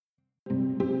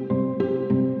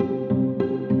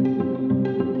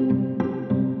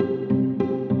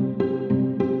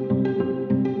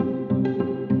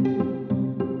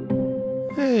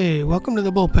welcome to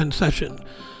the Bullpen session.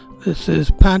 This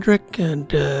is Padraic, and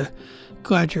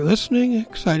glad you're listening.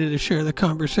 Excited to share the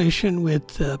conversation with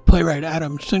playwright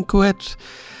Adam Szymkowicz.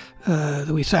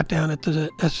 We sat down at the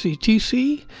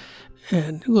SETC,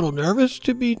 and a little nervous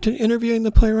to be interviewing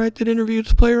the playwright that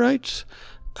interviews playwrights.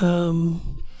 But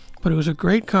it was a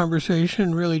great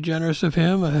conversation, really generous of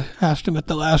him. I asked him at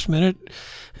the last minute,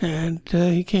 and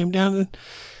he came down and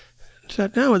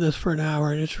sat down with us for an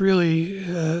hour, and it's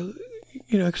really,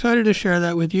 excited to share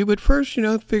that with you. But first,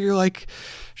 figure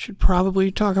should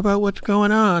probably talk about what's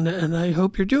going on, and I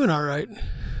hope you're doing all right.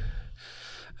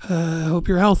 I hope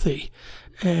you're healthy.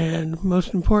 And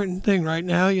most important thing right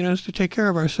now, is to take care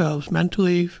of ourselves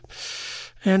mentally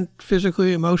and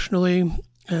physically, emotionally,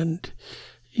 and,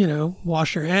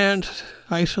 wash your hands,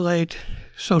 isolate,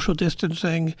 social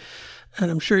distancing,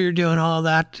 and I'm sure you're doing all of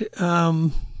that.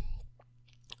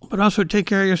 But also take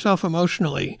care of yourself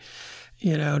emotionally.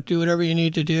 Do whatever you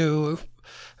need to do.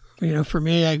 For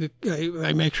me,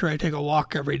 I make sure I take a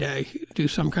walk every day, do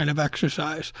some kind of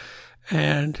exercise.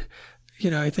 And,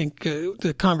 I think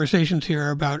the conversations here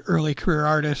are about early career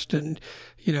artists and,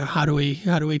 how do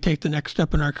we take the next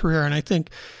step in our career? And I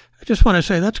just want to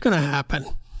say that's going to happen.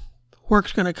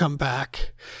 Work's going to come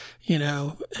back,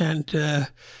 but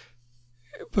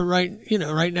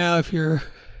right now, if you're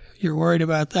worried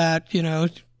about that,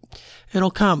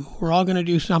 it'll come. We're all going to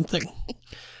do something.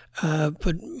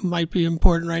 But it might be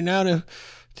important right now to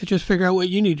just figure out what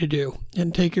you need to do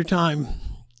and take your time.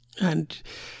 And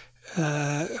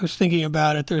I was thinking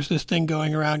about it. There's this thing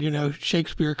going around,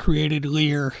 Shakespeare created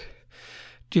Lear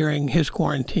during his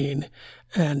quarantine.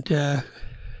 And,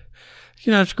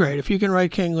 it's great. If you can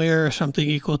write King Lear or something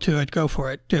equal to it, go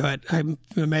for it. Do it. I'm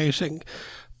amazing.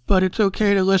 But it's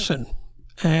okay to listen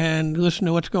and listen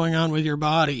to what's going on with your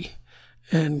body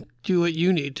and do what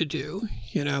you need to do,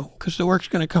 because the work's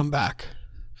going to come back.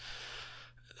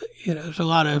 There's a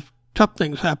lot of tough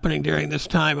things happening during this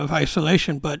time of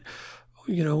isolation, but,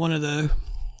 one of the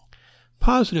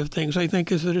positive things, I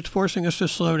think, is that it's forcing us to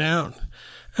slow down.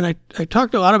 And I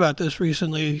talked a lot about this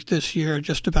recently this year,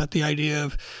 just about the idea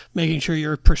of making sure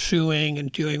you're pursuing and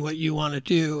doing what you want to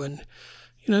do. And,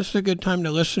 it's a good time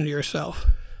to listen to yourself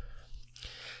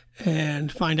and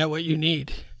find out what you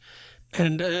need.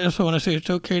 And I also want to say it's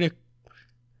okay to,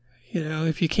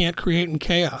 if you can't create in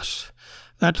chaos.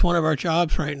 That's one of our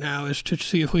jobs right now, is to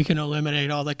see if we can eliminate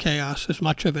all the chaos, as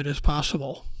much of it as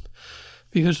possible.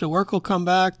 Because the work will come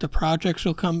back, the projects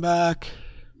will come back,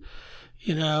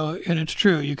 and it's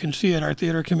true. You can see it. Our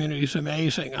theater community is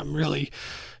amazing. I'm really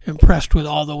impressed with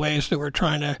all the ways that we're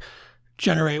trying to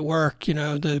generate work,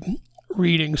 the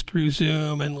readings through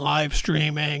Zoom and live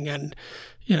streaming. And,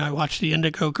 I watched the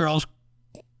Indigo Girls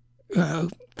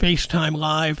FaceTime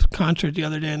live concert the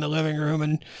other day in the living room,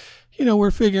 and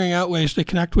we're figuring out ways to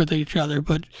connect with each other,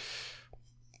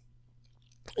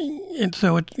 and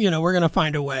so we're going to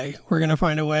find a way.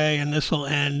 And this will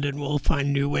end, and we'll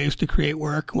find new ways to create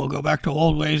work. We'll go back to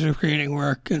old ways of creating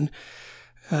work. And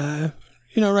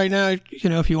right now,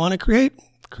 if you want to create.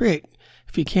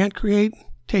 If you can't create,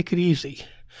 take it easy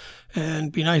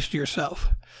and be nice to yourself.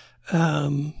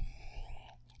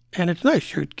 And it's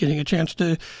nice. You're getting a chance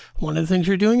to, one of the things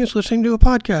you're doing is listening to a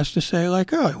podcast to say, I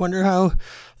wonder how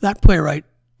that playwright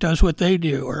does what they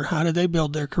do, or how do they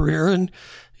build their career. And,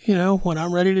 when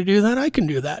I'm ready to do that, I can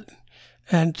do that.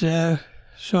 And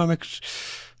so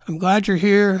I'm glad you're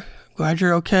here. I'm glad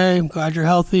you're okay. I'm glad you're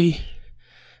healthy.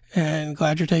 And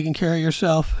glad you're taking care of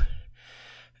yourself.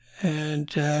 And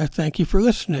thank you for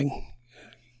listening.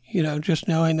 Just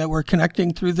knowing that we're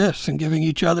connecting through this and giving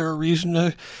each other a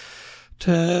reason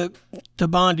to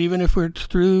bond, even if we're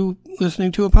through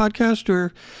listening to a podcast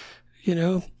or,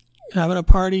 having a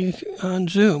party on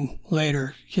Zoom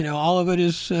later. All of it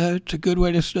is it's a good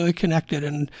way to stay connected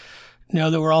and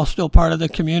know that we're all still part of the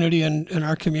community, and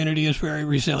our community is very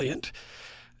resilient.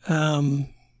 I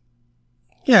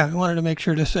wanted to make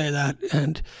sure to say that.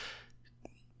 And,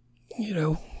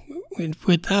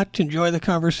 with that, enjoy the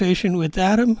conversation with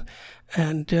Adam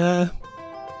and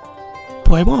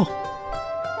play ball.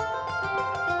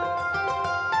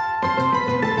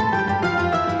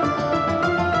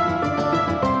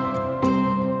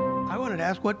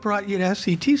 What brought you to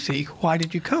SETC? Why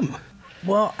did you come?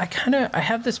 Well, I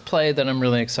have this play that I'm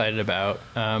really excited about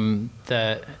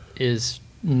that is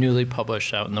newly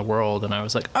published out in the world, and I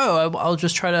was like, I'll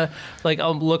just try to,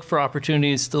 I'll look for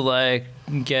opportunities to,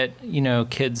 get,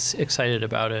 kids excited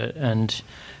about it, and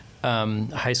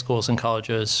high schools and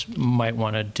colleges might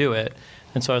want to do it.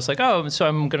 And so I was like, so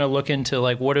I'm going to look into,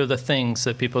 what are the things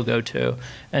that people go to?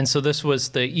 And so this was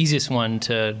the easiest one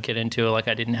to get into.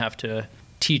 I didn't have to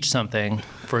teach something,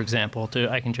 for example,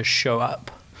 I can just show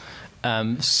up.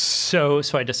 So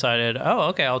I decided,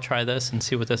 okay, I'll try this and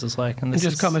see what this is like. And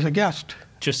just come as a guest.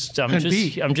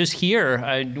 I'm just here.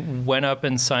 I went up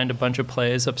and signed a bunch of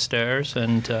plays upstairs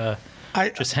and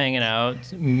just hanging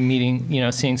out,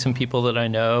 meeting, seeing some people that I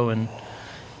know,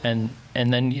 and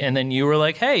then you were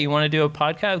like, hey, you want to do a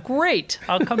podcast? Great,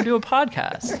 I'll come do a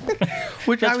podcast.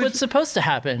 That's what's supposed to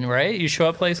happen, right? You show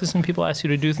up places and people ask you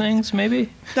to do things, maybe?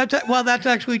 That's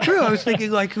actually true. I was thinking,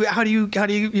 like, how do you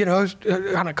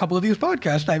on a couple of these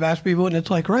podcasts, I've asked people, and it's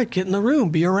like, right, get in the room,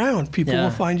 be around. People will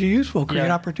find you useful,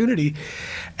 create opportunity.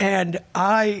 And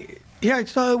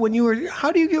so when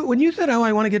you said,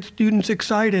 I want to get students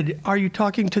excited, are you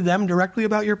talking to them directly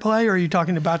about your play, or are you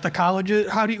talking about the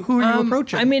colleges? Who are you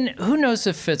approaching? I mean, who knows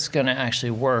if it's going to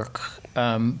actually work?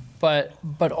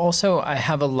 But also I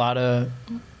have a lot of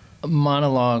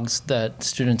monologues that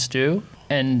students do,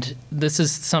 and this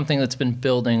is something that's been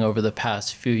building over the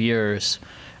past few years.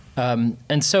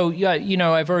 And so,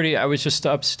 I was just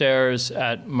upstairs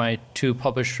at my 2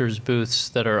 publishers' booths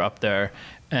that are up there.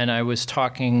 And I was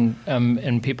talking,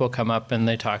 and people come up and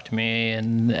they talk to me,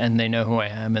 and they know who I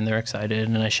am, and they're excited,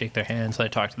 and I shake their hands, and I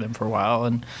talk to them for a while,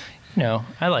 and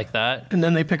I like that. And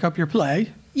then they pick up your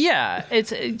play. Yeah,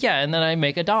 and then I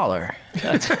make $1.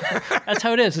 That's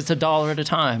how it is. It's $1 at a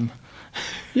time.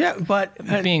 Yeah, but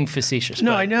being facetious.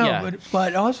 No, I know,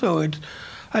 but also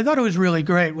I thought it was really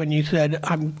great when you said,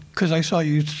 because I saw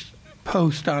you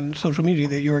post on social media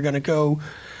that you were going to go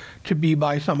to be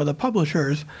by some of the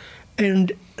publishers.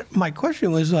 And my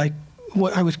question was I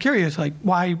was curious,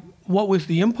 why, what was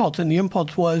the impulse? And the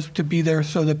impulse was to be there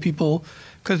so that people,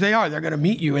 because they're going to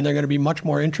meet you and they're going to be much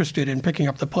more interested in picking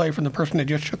up the play from the person they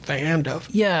just shook the hand of.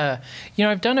 Yeah.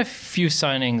 I've done a few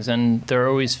signings and they're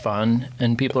always fun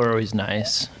and people are always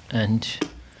nice. And,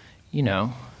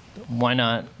 why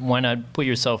not put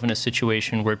yourself in a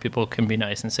situation where people can be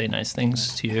nice and say nice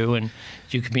things to you and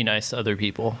you can be nice to other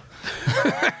people?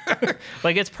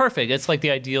 Like, it's perfect. It's like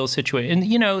the ideal situation.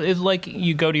 And, it's like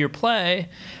you go to your play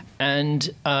and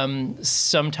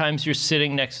sometimes you're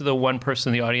sitting next to the one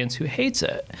person in the audience who hates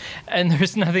it. And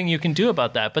there's nothing you can do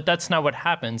about that. But that's not what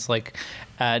happens, like,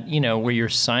 at, where you're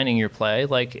signing your play.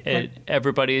 Like,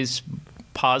 everybody's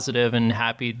positive and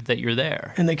happy that you're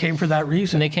there. And they came for that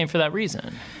reason.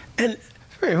 And it's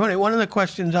very funny. One of the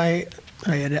questions I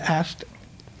had asked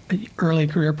an early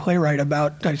career playwright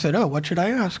about, I said, what should I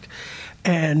ask?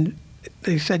 And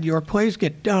they said your plays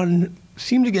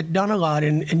seem to get done a lot,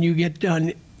 and you get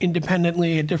done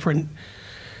independently at different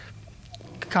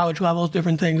college levels,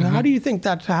 different things. Mm-hmm. How do you think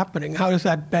that's happening? How has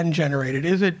that been generated?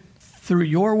 Is it through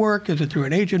your work? Is it through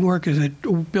an agent work? Is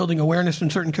it building awareness in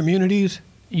certain communities?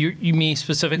 You me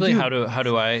specifically? How do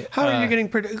I? How are you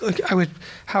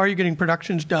getting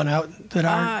productions done out that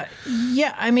are?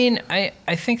 Yeah, I mean,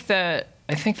 I think that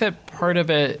part of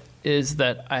it is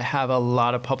that I have a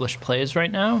lot of published plays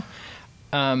right now,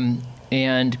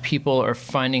 and people are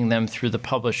finding them through the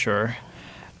publisher,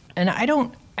 and I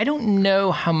don't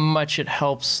know how much it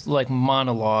helps, like,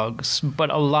 monologues, but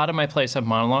a lot of my plays have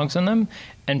monologues in them,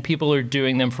 and people are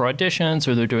doing them for auditions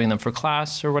or they're doing them for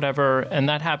class or whatever, and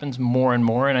that happens more and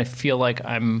more, and I feel like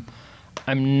I'm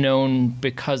known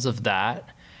because of that.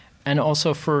 And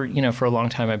also for a long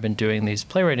time I've been doing these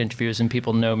playwright interviews, and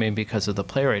people know me because of the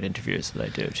playwright interviews that I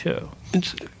do too.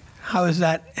 How is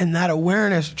that, and that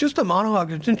awareness, just a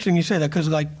monologue, it's interesting you say that, because,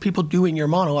 like, people doing your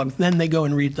monologue, then they go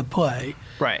and read the play.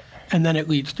 Right. And then it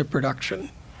leads to production.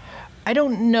 I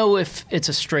don't know if it's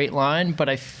a straight line, but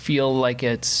I feel like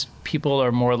people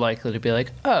are more likely to be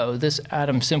like, oh, this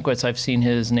Adam Szymkowicz, I've seen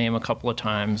his name a couple of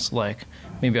times, like,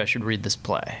 maybe I should read this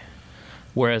play.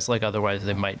 Whereas, like, otherwise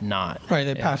they might not. Right,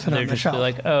 they pass it on the shelf.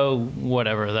 They're just be like, oh,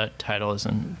 whatever, that title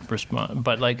isn't respond.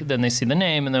 But, like, then they see the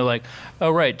name and they're like,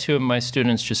 oh, right, 2 of my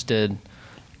students just did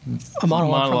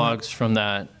monologues from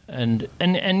that. And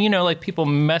like, people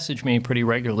message me pretty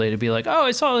regularly to be like, oh,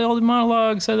 I saw all the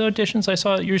monologues at the auditions. I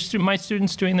saw my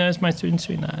students doing this, my students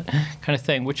doing that, kind of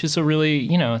thing, which is a really,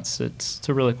 it's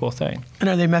a really cool thing. And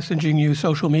are they messaging you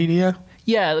social media?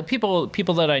 Yeah, the people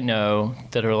that I know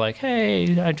that are like,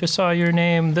 hey, I just saw your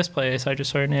name this place, I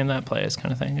just saw your name that place,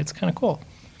 kind of thing. It's kind of cool.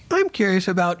 I'm curious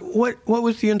about what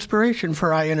was the inspiration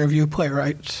for I Interview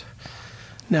Playwrights,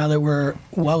 now that we're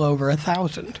well over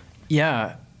 1,000?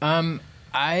 Yeah,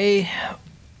 I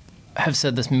have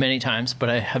said this many times, but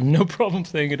I have no problem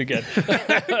saying it again.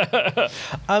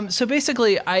 So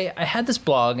basically, I had this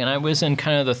blog, and I was in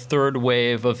kind of the third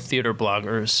wave of theater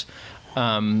bloggers,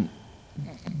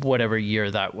 whatever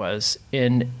year that was.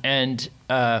 And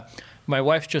my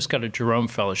wife just got a Jerome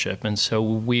Fellowship, and so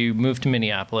we moved to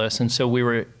Minneapolis, and so we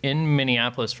were in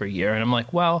Minneapolis for a year, and I'm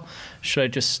like, well, should I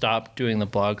just stop doing the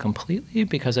blog completely?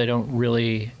 Because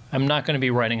I'm not going to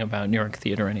be writing about New York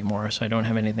theater anymore, so I don't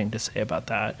have anything to say about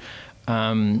that.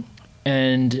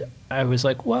 And I was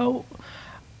like, well,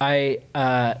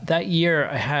 that year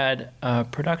I had a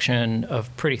production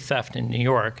of Pretty Theft in New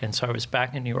York, and so I was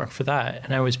back in New York for that,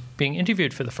 and I was being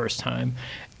interviewed for the first time,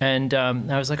 and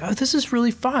I was like, oh, this is really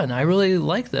fun. I really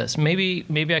like this. Maybe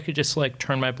I could just like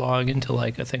turn my blog into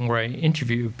like a thing where I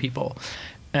interview people.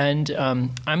 And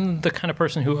I'm the kind of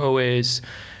person who always,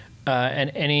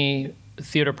 at any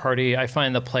theater party, I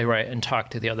find the playwright and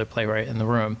talk to the other playwright in the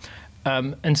room.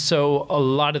 And so a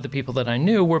lot of the people that I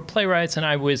knew were playwrights, and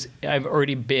I've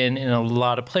already been in a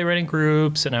lot of playwriting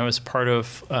groups, and I was part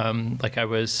of, I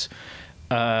was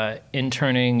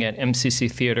interning at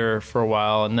MCC Theater for a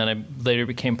while, and then I later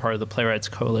became part of the Playwrights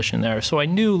Coalition there. So I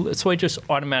just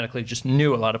automatically just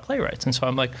knew a lot of playwrights. And so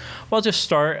I'm like, well, I'll just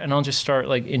start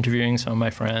like interviewing some of my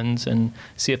friends and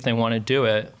see if they want to do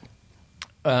it.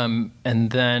 And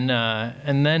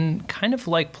then kind of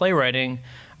like playwriting,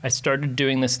 I started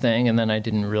doing this thing, and then I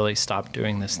didn't really stop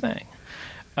doing this thing.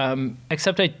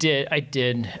 Except I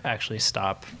did actually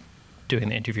stop doing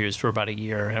the interviews for about a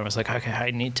year, and I was like, okay,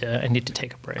 I need to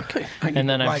take a break. Okay, and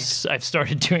then I've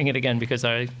started doing it again because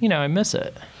I miss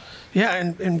it. Yeah,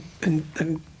 and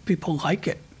people like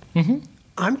it. Mm-hmm.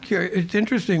 I'm curious. It's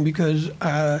interesting because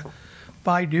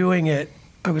by doing it,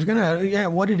 I was gonna,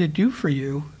 what did it do for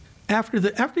you after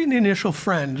the initial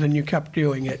friends and you kept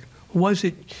doing it? Was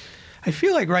it? I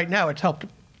feel like right now it's helped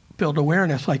build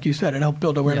awareness, like you said. It helped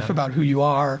build awareness about who you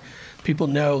are. People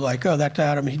know, like, oh, that's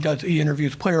Adam. He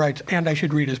interviews playwrights, and I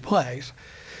should read his plays.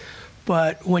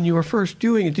 But when you were first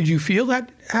doing it, did you feel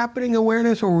that happening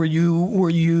awareness, or were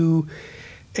you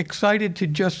excited to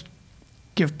just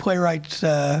give playwrights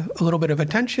a little bit of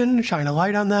attention, shine a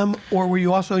light on them, or were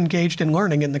you also engaged in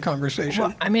learning in the conversation?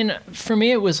 Well, I mean, for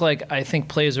me, it was like, I think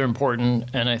plays are important,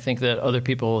 and I think that other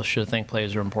people should think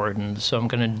plays are important, so I'm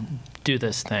going to do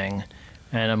this thing,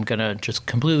 and I'm going to just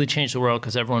completely change the world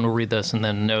because everyone will read this and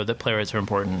then know that playwrights are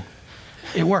important.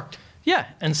 It worked. Yeah,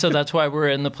 and so that's why we're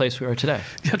in the place we are today.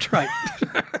 That's right.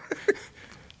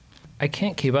 I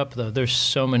can't keep up, though. There's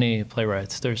so many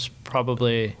playwrights. There's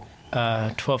probably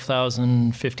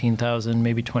 12,000, 15,000,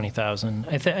 maybe 20,000.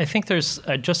 I think there's,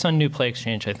 just on New Play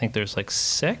Exchange, I think there's like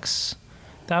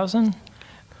 6,000.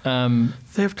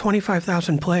 They have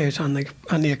 25,000 plays on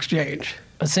the exchange.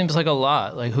 It seems like a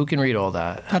lot. Like, who can read all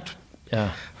that?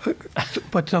 Yeah.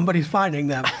 But somebody's finding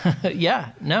them. Yeah.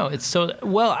 No, it's so...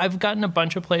 Well, I've gotten a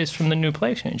bunch of plays from the New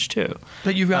Play Exchange, too.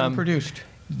 That you've gotten produced?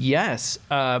 Yes.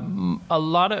 A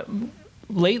lot of...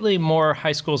 Lately, more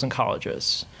high schools and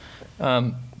colleges.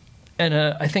 And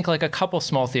I think like a couple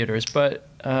small theaters, but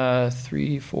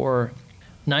 3, 4,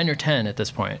 9 or 10 at this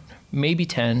point. Maybe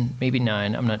 10, maybe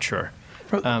 9, I'm not sure.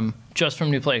 Just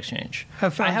from New Play Exchange.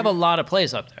 I have a lot of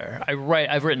plays up there.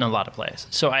 I've written a lot of plays.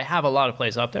 So I have a lot of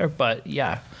plays up there, but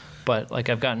like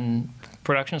I've gotten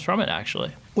productions from it,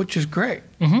 actually. Which is great.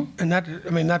 Mm-hmm.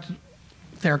 And that's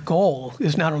their goal,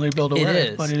 is not only to build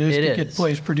awareness, but it is to get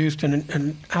plays produced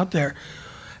and out there.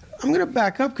 I'm going to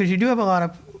back up because you do have a lot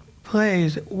of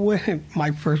plays.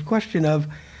 My first question of,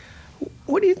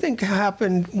 what do you think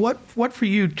happened? What for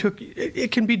you took?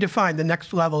 It can be defined the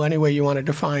next level any way you want to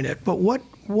define it. But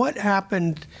what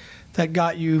happened that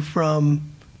got you from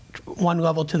one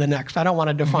level to the next? I don't want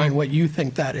to define what you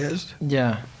think that is.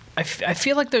 Yeah, I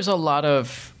feel like there's a lot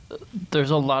of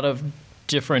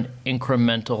different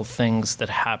incremental things that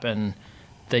happen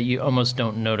that you almost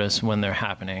don't notice when they're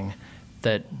happening.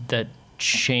 That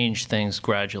change things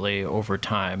gradually over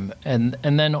time, and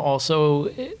then also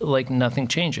like nothing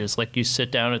changes. Like you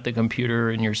sit down at the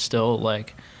computer and you're still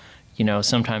like,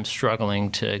 sometimes struggling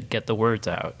to get the words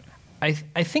out. I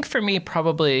think for me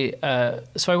probably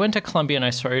so I went to Columbia and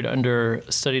I studied under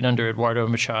Eduardo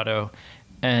Machado,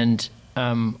 and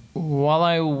while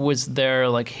I was there,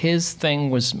 like his thing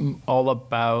was all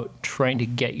about trying to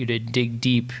get you to dig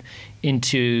deep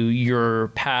into your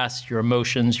past, your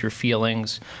emotions, your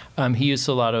feelings. He used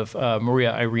a lot of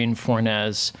Maria Irene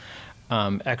Fornes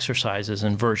exercises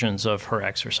and versions of her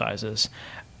exercises.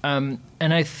 And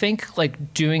I think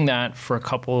like doing that for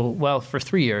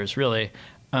 3 years really,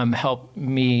 helped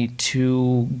me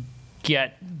to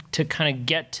get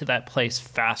to that place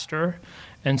faster.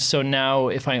 And so now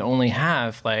if I only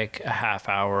have like a half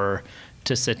hour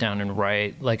to sit down and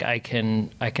write, like I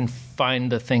can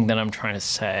find the thing that I'm trying to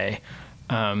say,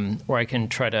 or I can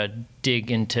try to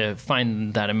dig into,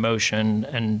 find that emotion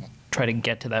and try to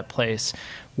get to that place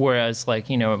Whereas like,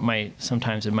 you know,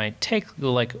 sometimes it might take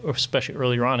like, especially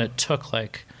earlier on, it took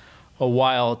like a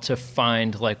while to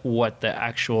find like what the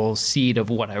actual seed of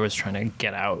what I was trying to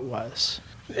get out was.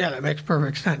 Yeah, that makes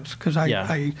perfect sense, because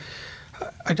I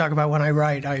talk about when I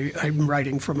write, I'm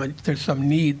writing from there's some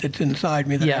need that's inside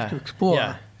me that I have to explore.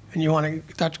 Yeah. And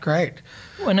that's great.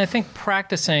 And I think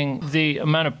practicing, the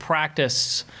amount of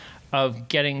practice of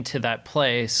getting to that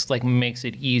place like makes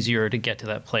it easier to get to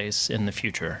that place in the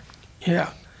future.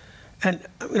 Yeah. And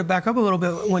I'm going to back up a little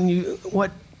bit.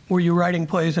 Were you writing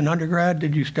plays in undergrad?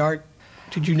 Did you start?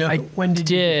 Did you know? When did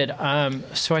you?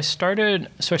 So I started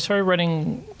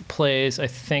writing plays, I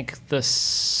think the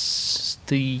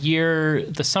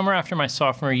summer after my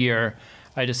sophomore year,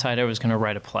 I decided I was going to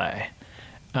write a play.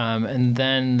 And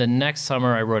then the next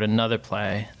summer I wrote another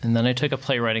play, and then I took a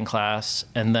playwriting class,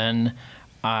 and then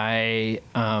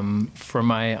for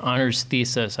my honors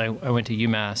thesis, I went to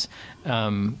UMass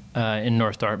in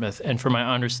North Dartmouth, and for my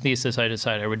honors thesis, I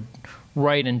decided I would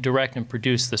write and direct and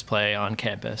produce this play on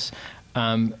campus,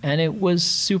 and it was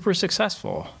super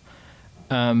successful.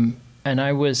 And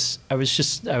I was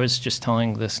just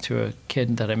telling this to a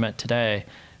kid that I met today,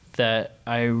 that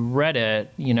I read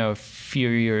it, you know, a few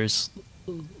years,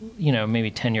 you know, maybe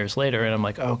 10 years later, and I'm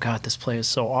like, oh God, this play is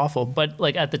so awful. But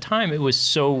like at the time, it was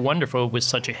so wonderful. It was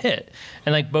such a hit.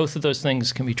 And like both of those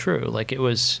things can be true. Like it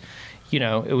was, you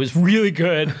know, it was really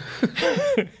good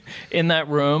in that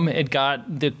room. It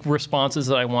got the responses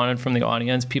that I wanted from the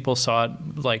audience. People saw it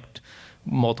like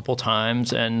multiple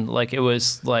times. And like, it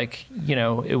was like, you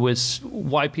know, it was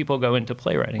why people go into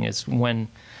playwriting is when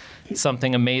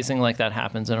something amazing like that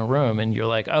happens in a room and you're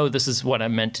like, oh, this is what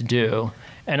I'm meant to do.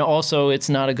 And also it's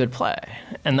not a good play,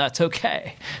 and that's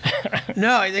okay.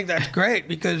 No, I think that's great,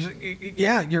 because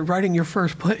yeah, you're writing your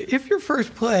first play. If your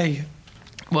first play,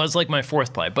 well, it's like my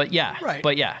fourth play, but yeah, right.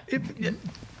 But yeah.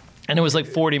 And it was like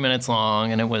 40 minutes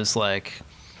long, and it was like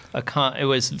it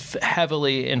was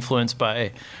heavily influenced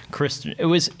by Christian.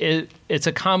 It's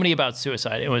a comedy about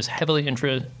suicide. It was heavily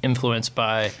influenced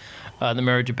by The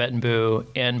Marriage of Bet and Boo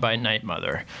and by Night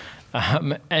Mother.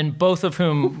 And both of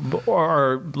whom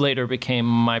later became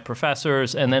my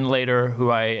professors, and then later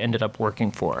who I ended up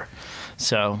working for.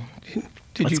 So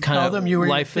did you tell them you were?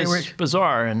 Life is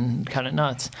bizarre and kind of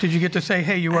nuts. Did you get to say,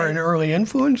 "Hey, you were an early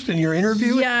influence" in your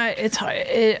interview?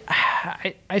 Yeah,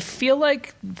 I feel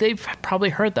like they've probably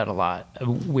heard that a lot.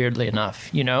 Weirdly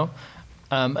enough, you know,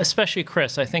 especially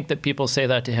Chris. I think that people say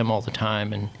that to him all the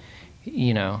time, and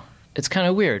you know, it's kind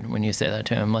of weird when you say that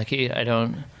to him. Like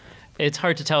it's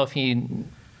hard to tell if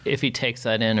he takes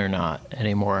that in or not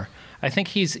anymore. I think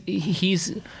he's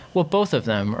well, both of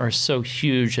them are so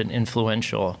huge and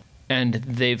influential, and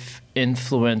they've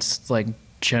influenced like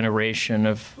generation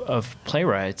of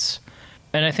playwrights.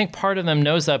 And I think part of them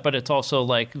knows that, but it's also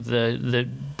like the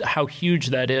how huge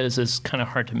that is kind of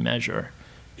hard to measure.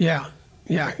 Yeah.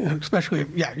 Yeah, especially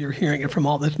if you're hearing it from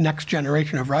all this next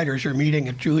generation of writers you're meeting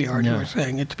at Juilliard who are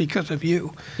saying it's because of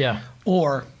you. Yeah.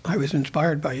 Or I was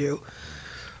inspired by you.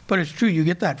 But it's true, you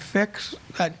get that fix,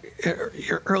 that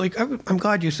your early, I'm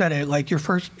glad you said it, like your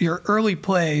early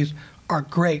plays are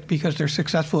great because they're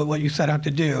successful at what you set out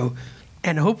to do.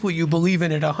 And hopefully you believe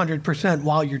in it 100%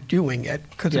 while you're doing it,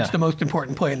 because it's the most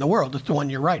important play in the world. It's the one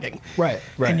you're writing. Right.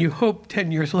 And you hope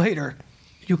 10 years later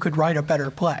you could write a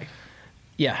better play.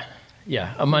 Yeah.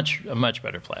 Yeah, a much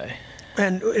better play.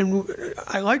 And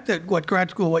I like that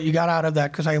what you got out of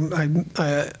that, because I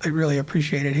really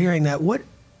appreciated hearing that.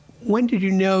 When did you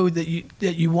know that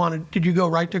you wanted? Did you go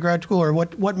right to grad school, or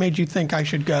what made you think I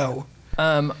should go?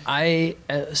 I mean,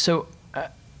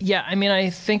 I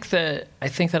think that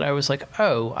I was like,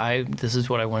 this is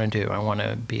what I want to do. I want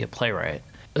to be a playwright.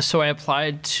 So I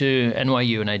applied to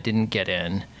NYU and I didn't get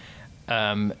in.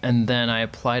 And then I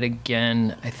applied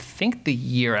again, I think the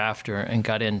year after, and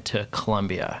got into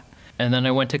Columbia. And then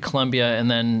I went to Columbia,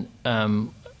 and then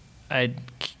I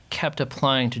kept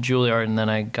applying to Juilliard, and then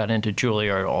I got into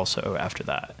Juilliard also after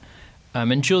that.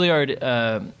 And Juilliard,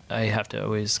 I have to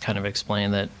always kind of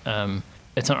explain that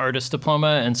it's an artist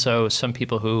diploma, and so some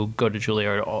people who go to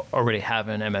Juilliard already have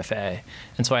an MFA.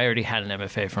 And so I already had an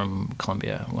MFA from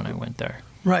Columbia when I went there.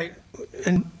 Right.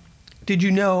 And did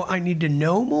you know I need to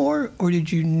know more, or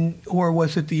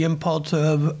was it the impulse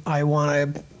of I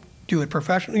want to do it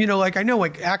professionally? You know, like I know,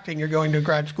 like acting, you're going to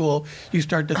grad school, you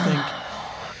start to think.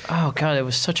 Oh God, it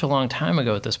was such a long time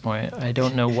ago at this point. I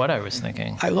don't know what I was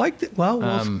thinking. I liked it. Well,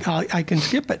 I can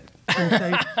skip it and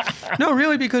say no,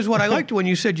 really, because what I liked when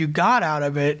you said you got out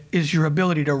of it is your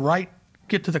ability to write,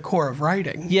 get to the core of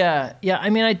writing. Yeah.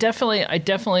 I mean, I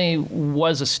definitely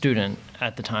was a student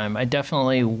at the time. I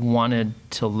definitely wanted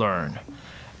to learn.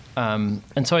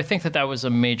 And so I think that was a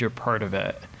major part of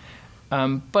it.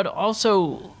 But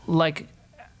also, like,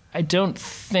 I don't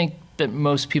think that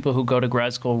most people who go to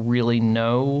grad school really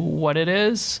know what it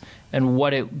is and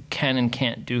what it can and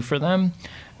can't do for them.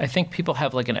 I think people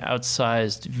have like an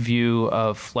outsized view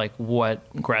of like what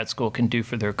grad school can do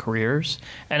for their careers.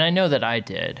 And I know that I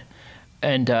did.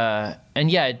 And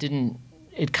yeah,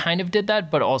 it kind of did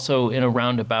that, but also in a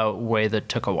roundabout way that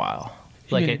took a while.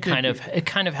 Like it kind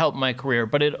of helped my career,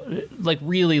 but it like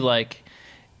really like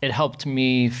it helped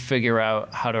me figure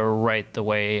out how to write the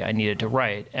way I needed to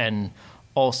write. And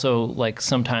also like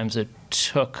sometimes it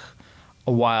took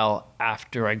a while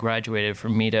after I graduated for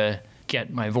me to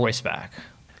get my voice back.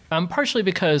 Partially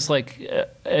because like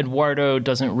Eduardo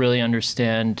doesn't really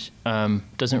understand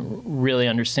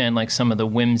like some of the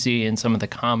whimsy and some of the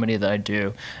comedy that I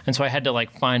do, and so I had to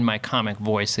like find my comic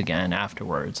voice again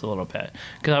afterwards a little bit,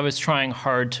 because I was trying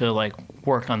hard to like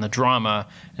work on the drama,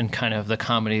 and kind of the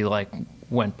comedy like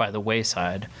went by the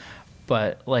wayside.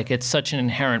 But like it's such an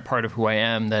inherent part of who I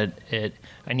am that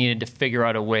I needed to figure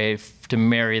out a way to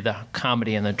marry the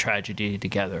comedy and the tragedy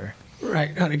together.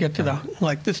 Right, how to get to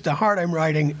the heart I'm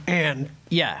writing and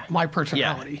my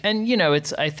personality. Yeah. And, you know,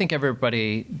 I think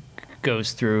everybody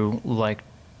goes through, like,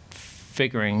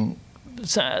 figuring,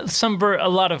 a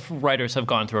lot of writers have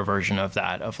gone through a version of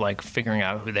that, of, like, figuring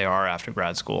out who they are after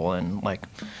grad school and, like,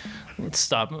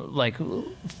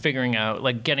 figuring out,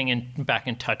 like, getting back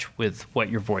in touch with what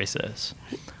your voice is.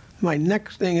 My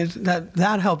next thing is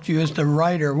that helped you as the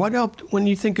writer. What helped, when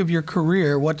you think of your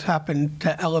career, what's happened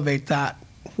to elevate that?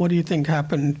 What do you think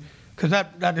happened? Because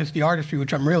that is the artistry,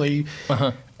 which I'm really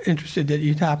interested that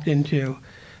you tapped into.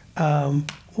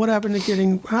 What happened to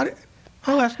getting...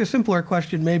 I'll ask a simpler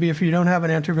question, maybe, if you don't have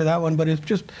an answer for that one, but it's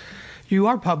just, you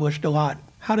are published a lot.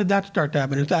 How did that start to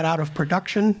happen? Is that out of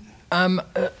production?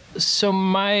 So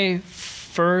my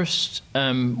first...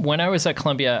 when I was at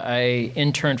Columbia, I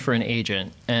interned for an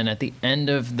agent, and at the end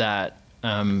of that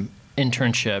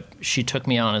internship, she took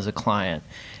me on as a client.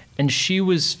 And she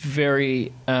was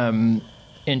very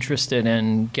interested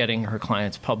in getting her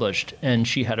clients published, and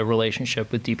she had a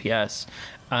relationship with DPS.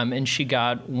 And she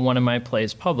got one of my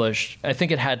plays published. I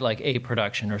think it had like a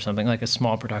production or something, like a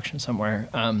small production somewhere.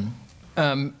 And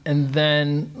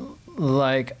then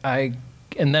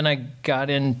I got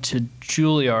into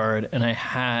Juilliard, and I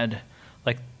had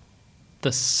like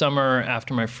the summer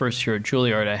after my first year at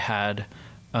Juilliard, I had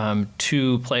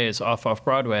 2 plays off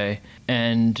Broadway,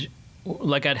 and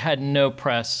like I'd had no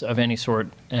press of any sort,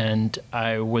 and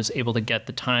I was able to get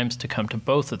the Times to come to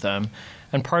both of them.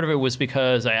 And part of it was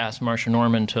because I asked Marsha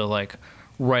Norman to like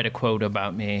write a quote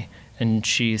about me, and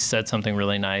she said something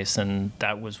really nice, and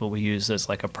that was what we used as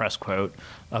like a press quote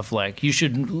of like, you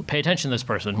should pay attention to this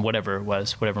person, whatever it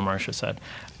was, whatever Marsha said.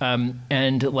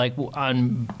 And like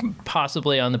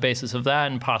possibly on the basis of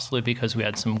that, and possibly because we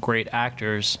had some great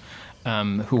actors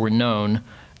who were known,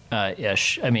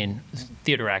 I mean,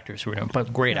 theater actors who were known,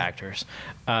 but great actors.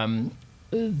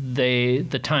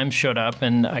 The Times showed up,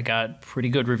 and I got pretty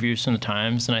good reviews from the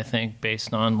Times, and I think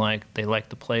based on like they liked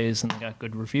the plays and they got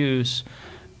good reviews,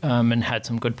 and had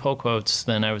some good pull quotes,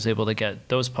 then I was able to get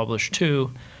those published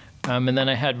too. And then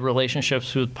I had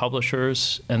relationships with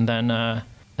publishers, and then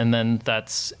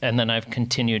I've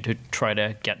continued to try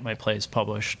to get my plays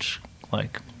published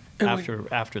like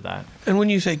after that. And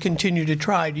when you say continue to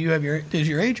try, does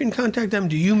your agent contact them?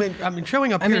 Do you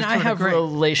showing up here is I have great.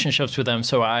 Relationships with them,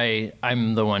 so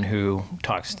I'm the one who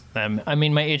talks to them. I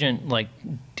mean, my agent like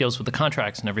deals with the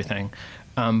contracts and everything,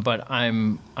 but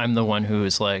I'm the one who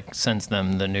is like sends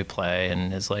them the new play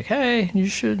and is like, hey, you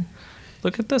should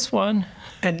look at this one.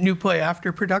 And new play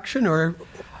after production, or?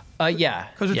 Yeah.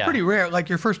 Because it's pretty rare, like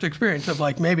your first experience of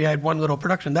like, maybe I had one little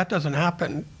production. That doesn't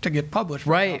happen to get published.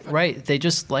 Right. They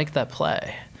just like that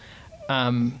play.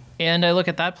 And I look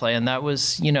at that play, and that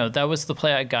was the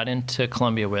play I got into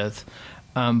Columbia with.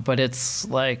 But it's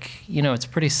like, it's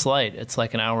pretty slight. It's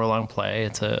like an hour-long play.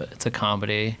 It's a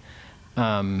comedy.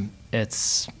 I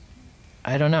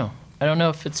don't know. I don't know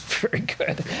if it's very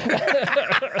good.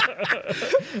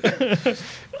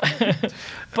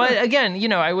 But again,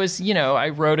 I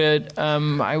wrote it,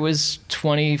 I was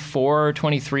 24 or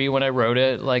 23 when I wrote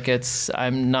it. Like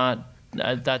that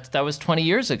was 20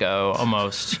 years ago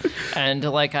almost. And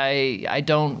like, I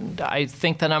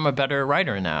think that I'm a better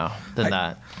writer now than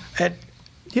that. And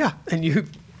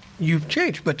you've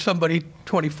changed, but somebody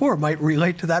 24 might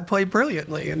relate to that play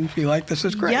brilliantly and be like, this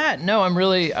is great. Yeah, no, I'm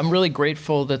really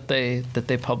grateful that they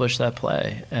published that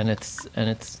play, and it's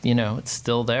it's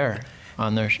still there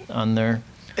on their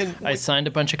I signed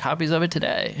a bunch of copies of it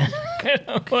today.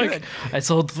 Like, I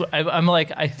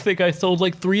think I sold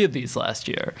like 3 of these last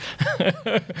year.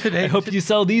 Today, I hope you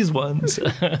sell these ones.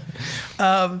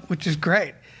 Which is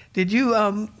great. Did you,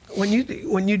 when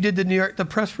you did the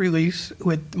press release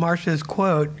with Marcia's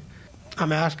quote,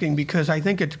 I'm asking because I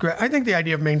think it's great. I think the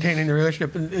idea of maintaining the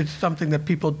relationship is something that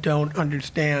people don't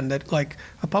understand, that like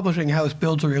a publishing house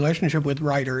builds a relationship with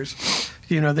writers.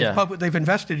 They've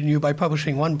invested in you by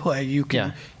publishing one play. You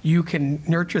can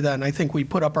nurture that. And I think we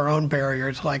put up our own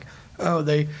barriers like,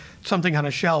 something on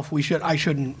a shelf, I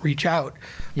shouldn't reach out.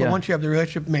 But once you have the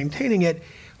relationship, maintaining it,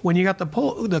 when you got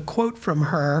the quote from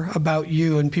her about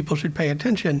you and people should pay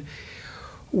attention,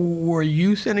 were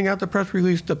you sending out the press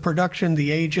release, the production,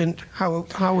 the agent? How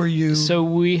were you? So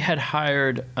we had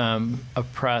hired a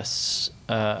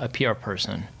PR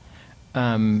person.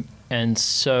 And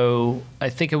so I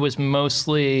think it was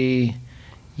mostly,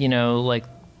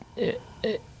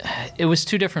 it was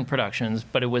 2 different productions,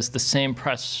 but it was the same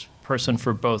press person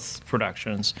for both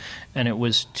productions, and it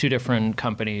was 2 different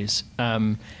companies.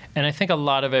 And I think a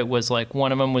lot of it was like,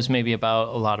 one of them was maybe a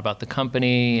lot about the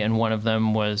company, and one of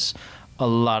them was a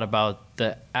lot about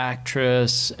the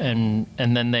actress, and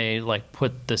then they like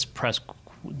put this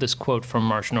quote from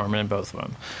Marcia Norman in both of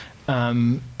them.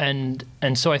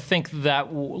 And so I think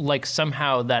that like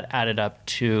somehow that added up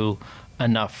to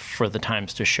enough for the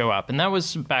Times to show up. And that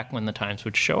was back when the Times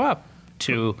would show up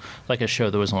to like a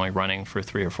show that was only running for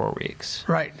 3 or 4 weeks.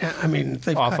 Right. I mean,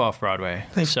 off Broadway.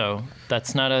 So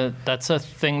that's a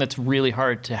thing that's really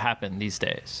hard to happen these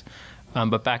days.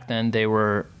 But back then they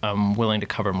were willing to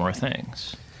cover more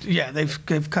things. Yeah, they've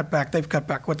cut back. They've cut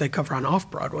back what they cover on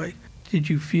off-Broadway. Did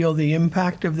you feel the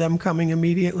impact of them coming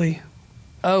immediately?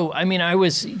 Oh, I mean, I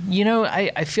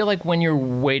feel like when you're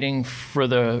waiting for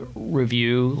the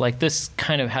review, like this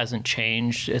kind of hasn't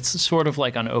changed. It's sort of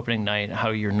like on opening night, how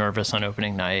you're nervous on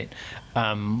opening night.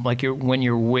 When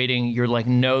you're waiting, you're like,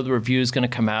 no, the review's going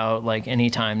to come out like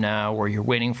anytime now, or you're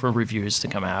waiting for reviews to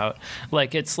come out.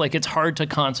 It's hard to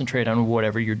concentrate on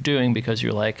whatever you're doing because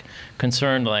you're like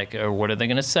concerned, like, what are they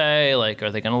going to say? Like,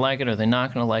 are they going to like it? Are they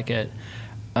not going to like it?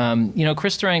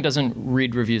 Chris Durang doesn't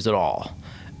read reviews at all.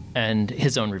 And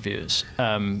his own reviews.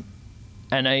 And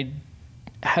I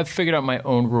have figured out my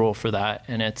own rule for that,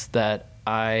 and it's that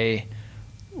I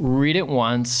read it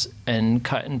once and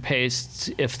cut and paste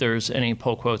if there's any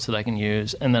pull quotes that I can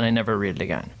use, and then I never read it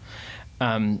again.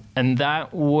 And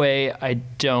that way I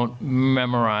don't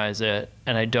memorize it,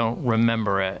 and I don't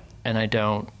remember it, and I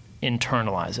don't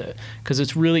internalize it. Because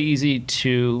it's really easy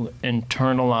to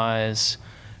internalize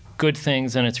good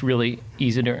things, and it's really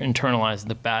easy to internalize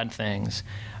the bad things.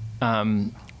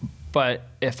 But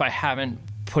if I haven't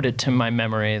put it to my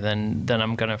memory, then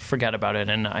I'm going to forget about it.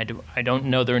 And I don't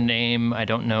know their name. I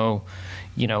don't know,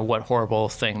 what horrible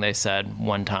thing they said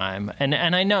one time. And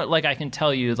I know, like, I can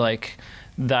tell you, like,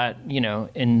 that,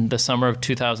 in the summer of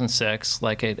 2006,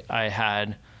 like, I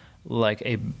had, like,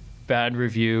 a bad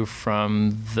review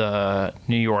from the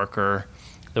New Yorker.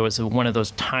 There was one of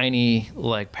those tiny,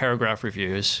 like, paragraph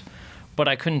reviews. But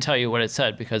I couldn't tell you what it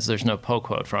said because there's no pull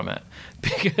quote from it.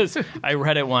 Because I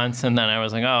read it once and then I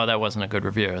was like, oh, that wasn't a good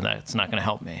review, and that's not going to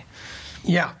help me.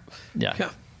 Yeah.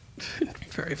 Yeah.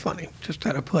 Very funny. Just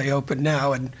had a play open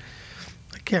now, and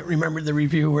I can't remember the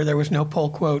review where there was no pull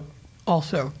quote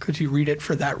also. Could you read it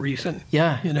for that reason?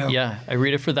 Yeah. Yeah, I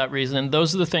read it for that reason.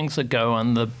 Those are the things that go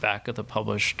on the back of the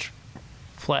published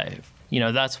play.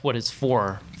 That's what it's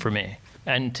for me.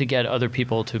 And to get other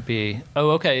people to be,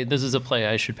 okay, this is a play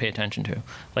I should pay attention to.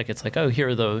 Like, it's like, here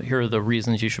are the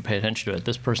reasons you should pay attention to it.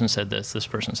 This person said this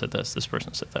person said this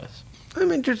person said this.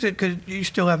 I'm interested because you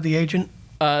still have the agent?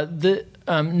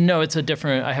 No, it's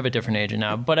I have a different agent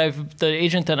now. But the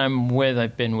agent that I'm with,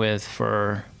 I've been with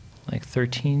for like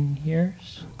 13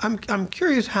 years. I'm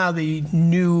curious how the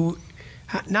new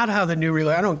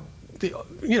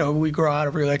we grow out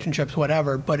of relationships,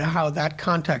 whatever, but how that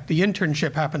the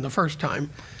internship happened the first time.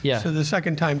 Yeah. So the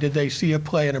second time, did they see a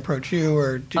play and approach you,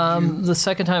 or did you? The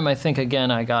second time, I think,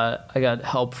 again, I got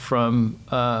help from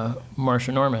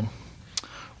Marcia Norman.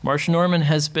 Marcia Norman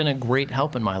has been a great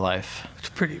help in my life. It's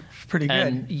pretty good.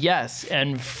 And yes,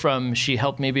 and she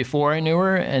helped me before I knew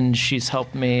her, and she's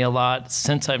helped me a lot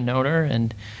since I've known her,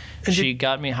 and she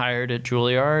got me hired at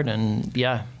Juilliard, and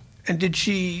yeah. And did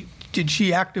she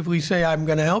actively say, I'm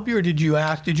going to help you, or did you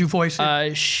voice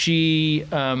it? She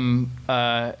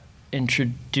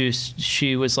introduced,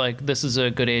 she was like, this is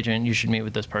a good agent, you should meet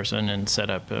with this person, and set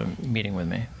up a meeting with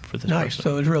me for this person. Nice,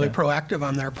 so it was really proactive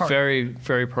on their part. Very,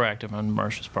 very proactive on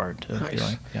Marcia's part to be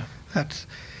like, yeah.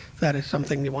 that is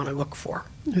something you want to look for.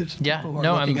 Yeah,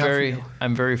 no,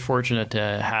 I'm very fortunate to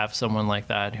have someone like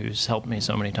that who's helped me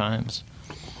so many times.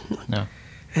 No.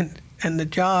 And the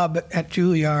job at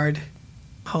Juilliard,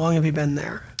 how long have you been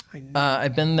there?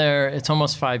 I've been there, it's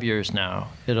almost 5 years now.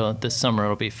 This summer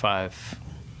it'll be 5,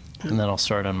 and then I'll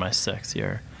start on my 6th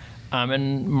year.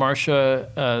 And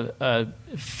Marcia,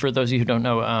 for those of you who don't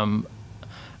know,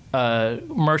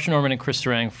 Marcia Norman and Chris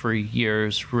Durang for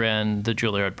years ran the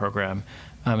Juilliard program.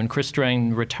 And Chris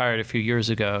Durang retired a few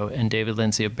years ago, and David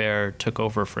Lindsay-Abaire took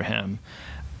over for him.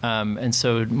 And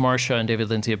so Marcia and David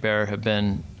Lindsay-Abaire have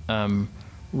been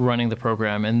running the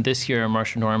program. And this year,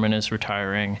 Marcia Norman is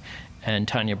retiring, and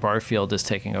Tanya Barfield is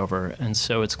taking over. And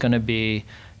so it's going to be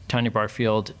Tanya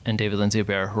Barfield and David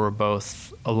Lindsay-Abaire, who are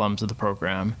both alums of the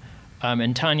program.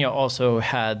 And Tanya also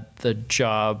had the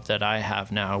job that I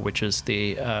have now, which is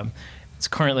it's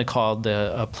currently called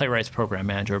the Playwrights Program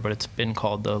Manager, but it's been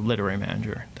called the Literary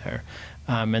Manager there.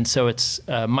 And so it's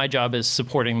my job is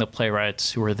supporting the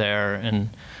playwrights who are there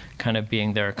and kind of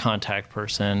being their contact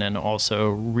person, and also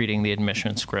reading the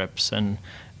admission scripts and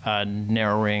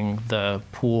narrowing the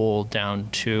pool down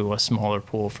to a smaller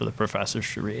pool for the professors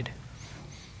to read.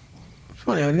 It's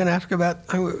funny, I was going to ask about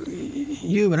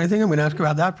you, but I think I'm going to ask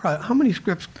about that project. How many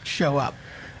scripts show up?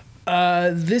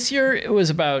 This year it was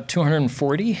about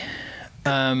 240.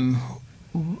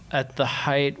 At the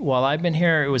height, while I've been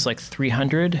here, it was like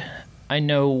 300. I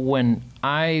know when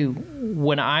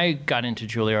I got into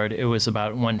Juilliard, it was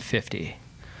about 150.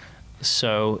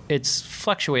 So it's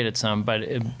fluctuated some, but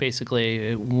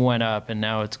it went up, and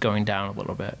now it's going down a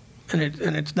little bit. And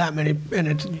it's that many, and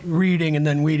it's reading and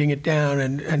then weeding it down,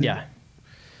 and yeah,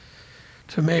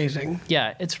 it's amazing.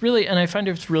 Yeah, it's really, and I find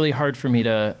it's really hard for me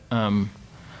to.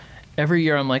 Every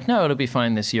year I'm like, no, it'll be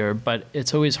fine this year, but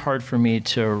it's always hard for me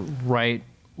to write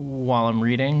while I'm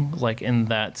reading, like in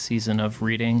that season of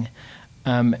reading.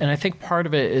 And I think part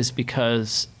of it is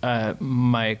because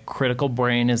my critical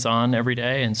brain is on every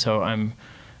day, and so I'm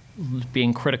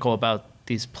being critical about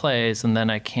these plays, and then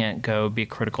I can't go be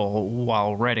critical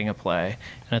while writing a play,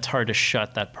 and it's hard to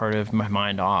shut that part of my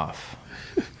mind off.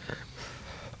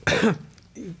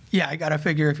 Yeah, I got to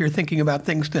figure if you're thinking about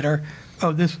things that are,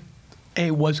 this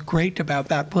was great about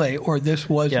that play, or this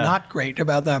was not great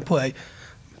about that play.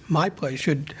 My play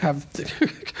should have the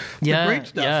great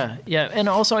stuff. Yeah. And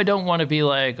also, I don't want to be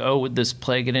like, would this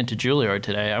play get into Juilliard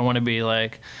today? I want to be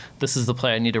like, this is the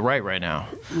play I need to write right now.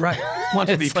 Right. Want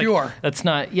to be pure. Like, that's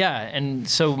not, and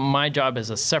so my job is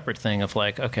a separate thing of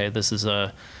like, okay, this is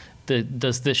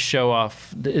does this show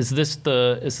off? Is this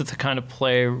the kind of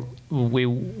play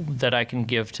that I can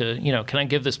give to, can I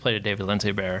give this play to David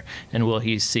Lindsay-Abaire, and will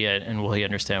he see it, and will he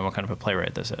understand what kind of a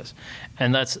playwright this is?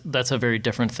 And that's a very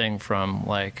different thing from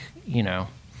like,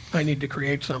 I need to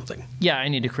create something. Yeah, I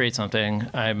need to create something.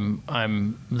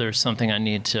 There's something I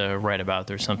need to write about.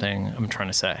 There's something I'm trying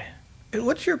to say. And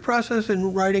what's your process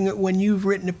in writing it when you've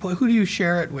written a play? Who do you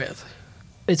share it with?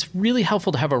 It's really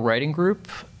helpful to have a writing group.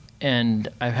 And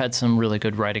I've had some really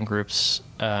good writing groups,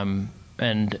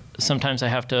 and sometimes I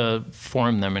have to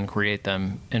form them and create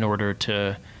them in order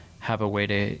to have a way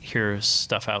to hear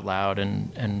stuff out loud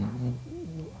and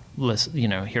listen,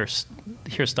 hear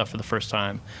stuff for the first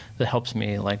time that helps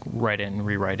me like write it and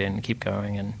rewrite it and keep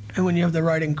going. And when you have the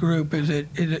writing group, is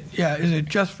it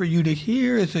just for you to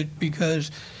hear? Is it because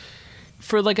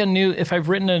for like if I've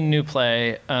written a new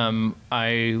play,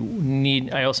 I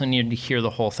also need to hear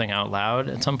the whole thing out loud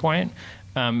at some point.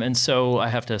 And so I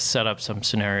have to set up some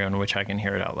scenario in which I can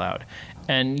hear it out loud.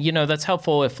 And, that's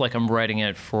helpful if like I'm writing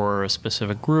it for a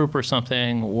specific group or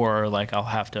something, or like I'll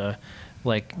have to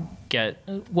like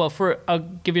I'll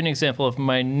give you an example of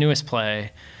my newest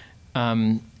play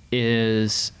I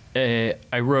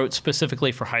wrote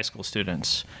specifically for high school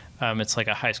students. It's like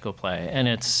a high school play, and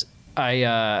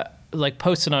I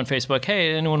posted on Facebook,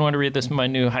 hey, anyone want to read my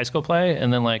new high school play?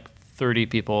 And then like 30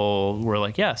 people were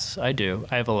like, yes, I do.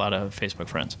 I have a lot of Facebook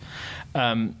friends.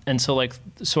 And so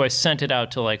I sent it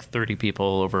out to like 30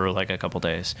 people over like a couple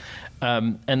days.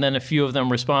 And then a few of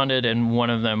them responded, and one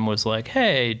of them was like,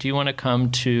 hey, do you want to come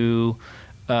to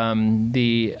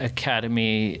the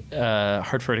Academy,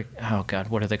 Hartford,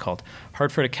 what are they called?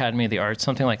 Hartford Academy of the Arts,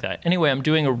 something like that. Anyway, I'm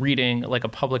doing a reading, like a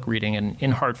public reading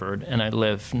in Hartford, and I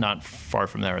live not far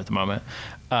from there at the moment.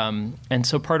 And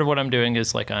so part of what I'm doing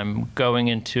is like I'm going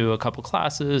into a couple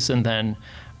classes, and then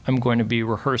I'm going to be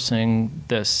rehearsing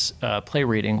this play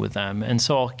reading with them. And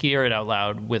so I'll hear it out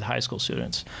loud with high school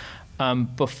students.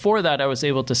 Before that, I was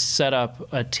able to set up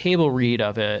a table read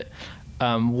of it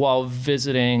while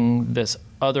visiting this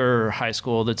other high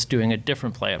school that's doing a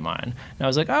different play of mine. And I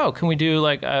was like, oh, can we do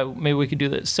like, maybe we could do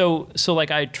this. So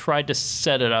like I tried to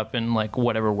set it up in like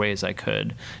whatever ways I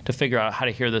could to figure out how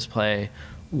to hear this play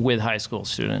with high school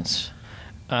students.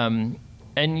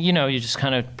 And, you know, you just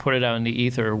kind of put it out in the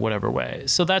ether whatever way.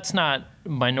 So that's not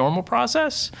my normal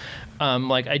process.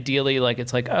 Like ideally, like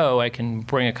it's like, oh, I can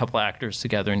bring a couple actors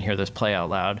together and hear this play out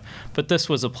loud. But this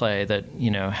was a play that,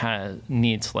 you know,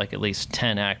 needs like at least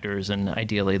 10 actors, and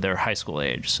ideally they're high school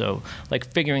age. So like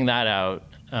figuring that out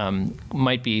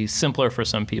might be simpler for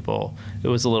some people. It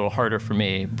was a little harder for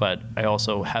me, but I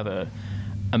also have a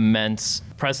immense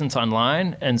presence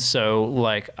online, and so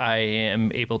like I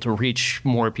am able to reach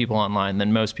more people online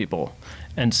than most people,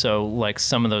 and so like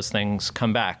some of those things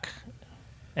come back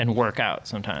and work out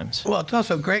sometimes. Well, it's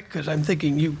also great because I'm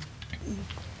thinking you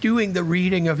doing the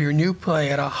reading of your new play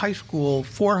at a high school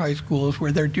for high schools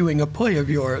where they're doing a play of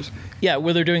yours. Yeah,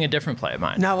 where they're doing a different play of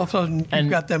mine. Now all of a sudden you've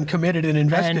got them committed and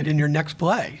invested in your next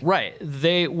play. Right.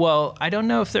 Well, I don't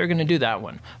know if they're going to do that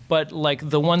one, but like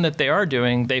the one that they are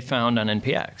doing, they found on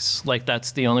NPX. Like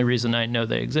that's the only reason I know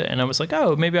they exist. And I was like,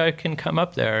 oh, maybe I can come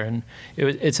up there. And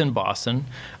it's in Boston.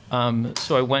 So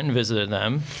I went and visited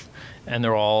them. And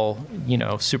they're all, you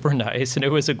know, super nice, and it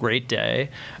was a great day.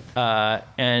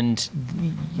 And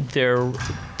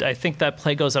I think that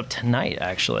play goes up tonight,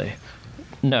 actually.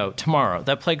 No, tomorrow.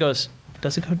 That play does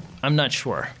it go? I'm not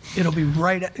sure. It'll be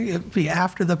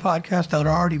after the podcast.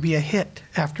 That'll already be a hit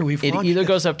after we've launched it. It either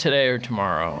goes up today or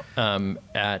tomorrow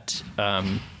at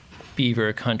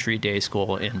Beaver Country Day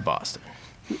School in Boston.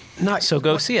 Nice. So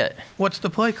go see it. What's the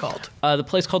play called? The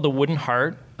play's called The Wooden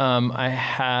Heart. I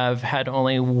have had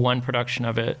only one production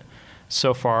of it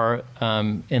so far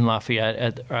in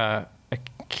Lafayette at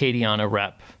Acadiana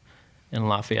Rep in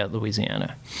Lafayette,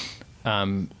 Louisiana.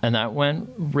 And that went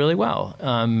really well.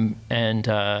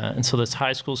 And so this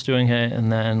high school's doing it,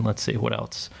 and then let's see, what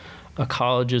else? A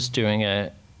college is doing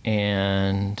it,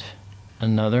 and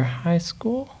another high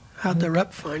school. How'd the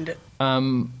rep find it?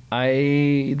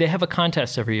 They have a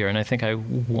contest every year, and I think I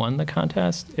won the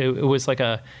contest. It was like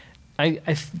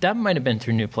that might have been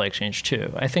through New Play Exchange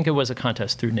too. I think it was a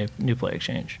contest through New Play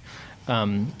Exchange,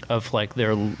 of like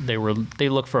they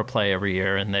look for a play every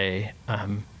year, and they.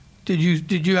 Did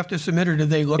you have to submit, or did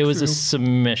they look? It was a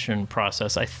submission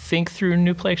process, I think, through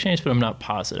New Play Exchange, but I'm not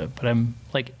positive. But I'm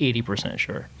like 80%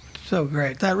 sure. So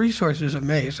great! That resource is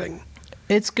amazing.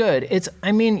 It's good.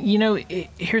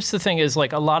 Here's the thing: is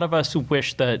like a lot of us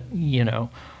wish that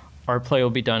our play will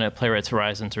be done at Playwrights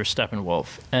Horizons or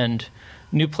Steppenwolf, and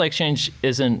New Play Exchange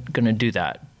isn't going to do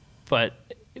that. But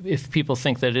if people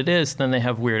think that it is, then they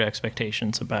have weird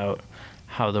expectations about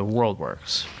how the world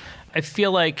works. I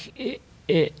feel like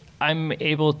I'm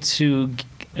able to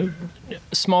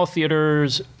small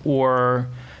theaters or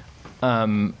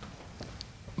high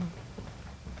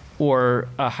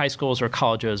schools or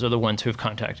colleges are the ones who have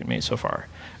contacted me so far.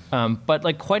 But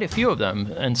like quite a few of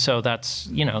them, and so that's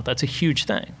a huge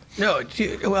thing. No,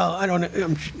 well, I don't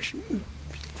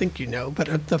think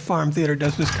but the Farm Theater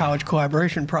does this college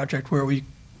collaboration project where we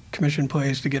commission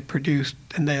plays to get produced,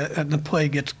 and the play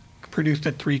gets produced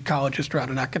at 3 colleges throughout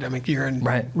an academic year. And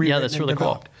right. Yeah, that's really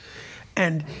cool.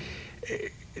 And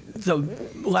the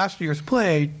last year's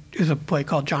play is a play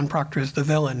called John Proctor's The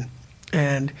Villain,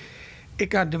 and it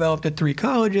got developed at 3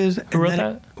 colleges. Who wrote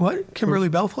that? What? Kimberly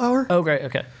Bellflower? Oh, great.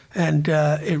 Okay. And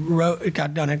it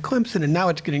got done at Clemson, and now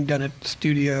it's getting done at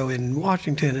Studio in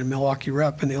Washington and Milwaukee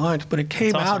Rep and the Alliance. But it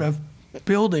came out of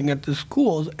building at the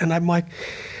schools, and I'm like,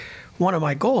 one of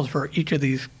my goals for each of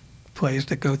these plays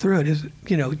that go through it is,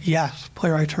 yes,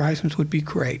 Playwrights Horizons would be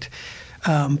great.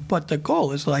 But the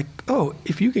goal is like,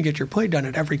 if you can get your play done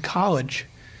at every college,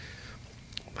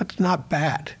 that's not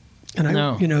bad.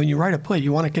 And you write a play,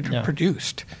 you want to get it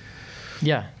produced.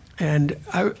 Yeah. And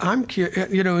I'm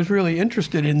was really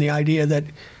interested in the idea that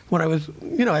when I was,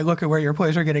 I look at where your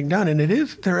plays are getting done, and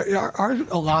there are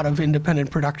a lot of independent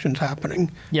productions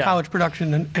happening, college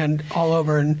production and all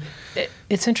over. And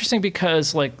it's interesting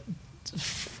because like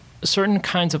certain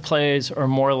kinds of plays are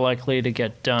more likely to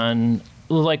get done.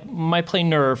 Like my play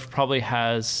Nerve probably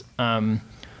has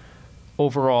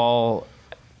overall.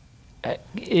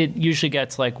 It usually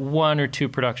gets like 1 or 2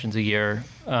 productions a year.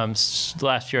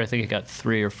 Last year, I think it got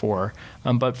 3 or 4.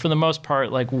 But for the most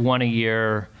part, like 1 a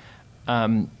year.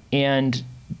 And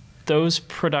those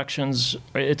productions,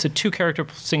 it's a 2-character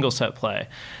single set play.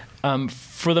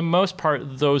 For the most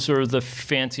part, those are the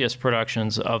fanciest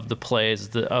productions of the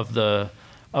plays of the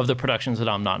productions that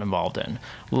I'm not involved in.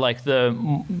 Like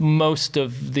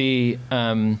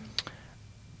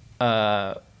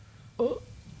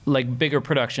like bigger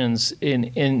productions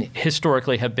in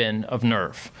historically have been of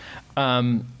nerve.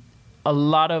 A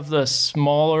lot of the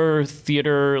smaller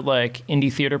theater, like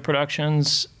indie theater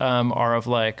productions, are of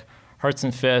like Hearts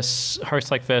Like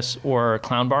Fists, or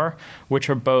Clown Bar, which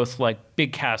are both like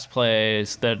big cast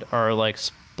plays that are like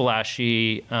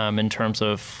splashy in terms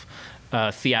of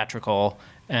theatrical,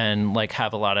 and like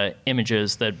have a lot of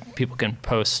images that people can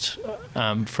post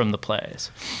from the plays.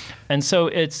 And so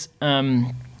it's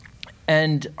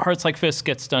and Hearts Like Fists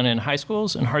gets done in high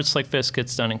schools, and Hearts Like Fists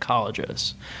gets done in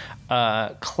colleges.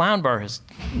 Clown Bar has,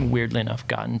 weirdly enough,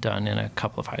 gotten done in a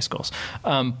couple of high schools.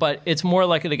 But it's more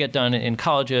likely to get done in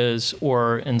colleges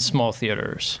or in small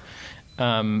theaters.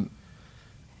 I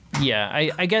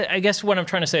guess what I'm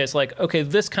trying to say is like, okay,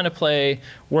 this kind of play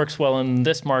works well in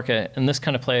this market, and this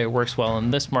kind of play works well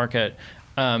in this market.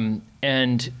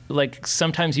 And like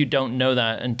sometimes you don't know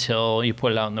that until you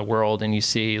put it out in the world and you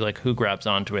see like who grabs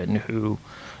onto it and who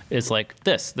is like,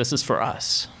 this is for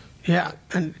us. Yeah,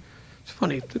 and it's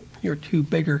funny, your two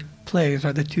bigger plays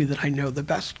are the two that I know the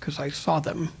best because I saw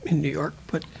them in New York.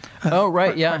 But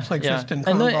Hearts Like Fist and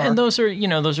Clown Bar. And those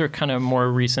are kind of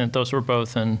more recent. Those were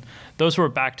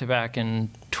back to back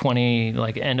in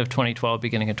end of 2012,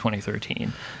 beginning of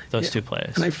 2013. Those two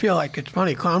plays. And I feel like it's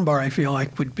funny. Clown Bar, I feel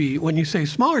like would be, when you say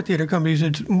smaller theater companies,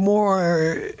 it's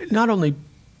more not only.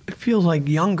 It feels like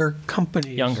younger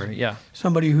companies. Younger, yeah.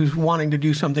 Somebody who's wanting to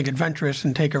do something adventurous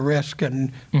and take a risk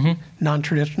and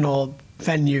non-traditional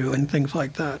venue and things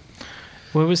like that.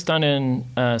 Well, it was done in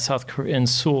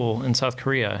Seoul, in South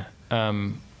Korea. They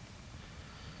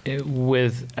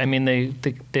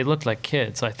looked like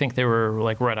kids. I think they were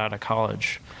like right out of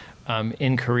college,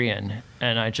 in Korean,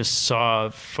 and I just saw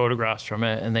photographs from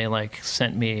it, and they like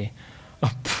sent me the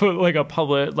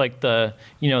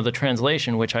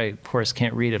translation, which I of course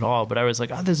can't read at all, but I was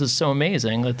like, oh, this is so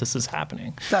amazing that this is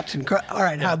happening. That's incredible. All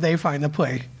right, yeah. How'd they find the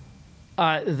play?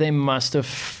 Someone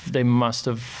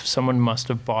must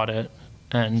have bought it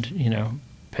and,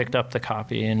 picked up the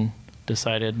copy and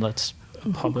decided, let's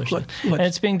publish it. And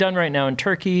it's being done right now in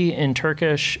Turkey, in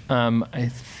Turkish. I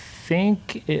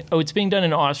think, it's being done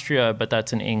in Austria, but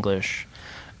that's in English.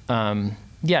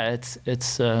 It's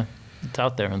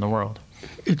out there in the world.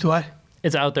 It's what?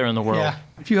 It's out there in the world. Yeah.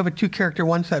 If you have a 2-character,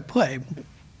 1-set play,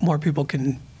 more people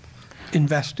can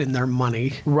invest in their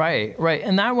money. Right.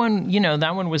 And that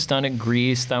one was done at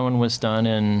Greece. That one was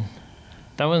done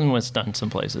some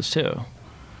places too.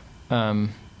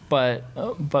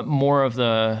 But more of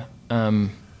the,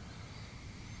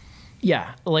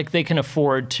 like they can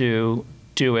afford to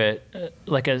do it.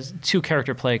 Like a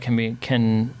 2-character play can be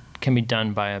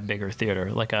done by a bigger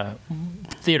theater, like a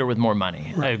theater with more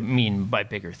money. Right. I mean by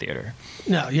bigger theater.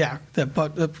 No, yeah.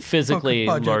 The physically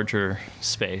larger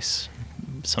space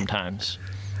sometimes.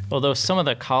 Although some of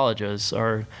the colleges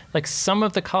are, like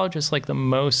the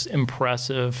most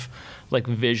impressive like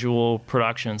visual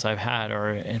productions I've had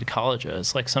are in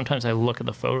colleges. Like sometimes I look at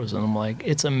the photos and I'm like,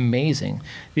 it's amazing.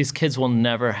 These kids will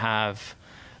never have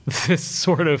this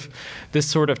sort of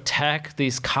tech,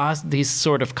 these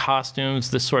sort of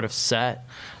costumes, this sort of set,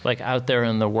 like out there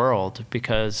in the world,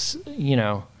 because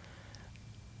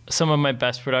some of my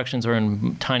best productions are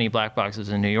in tiny black boxes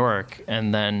in New York,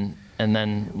 and then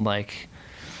like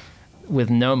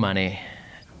with no money,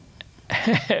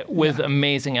 with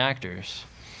amazing actors.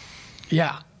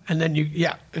 Yeah, and then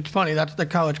it's funny. That's the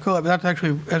college collab. That's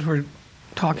actually, as we're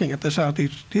talking at the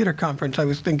Southeast Theater Conference, I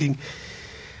was thinking,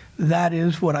 that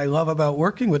is what I love about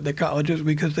working with the colleges,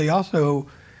 because they also,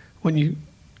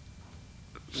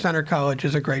 Center College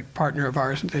is a great partner of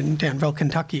ours in Danville,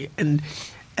 Kentucky, and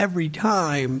every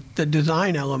time the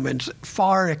design elements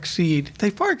far exceed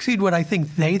what I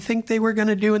think they were going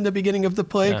to do in the beginning of the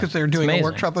play, because they're doing a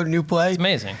workshop of a new play. It's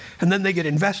amazing. And then they get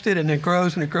invested, and it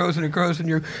grows and it grows and it grows,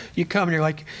 and you come and you're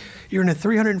like, you're in a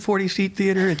 340-seat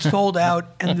theater, it's sold out,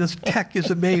 and this tech is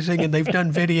amazing, and they've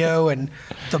done video, and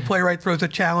the playwright throws a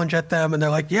challenge at them, and they're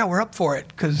like, yeah, we're up for it,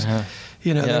 because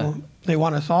they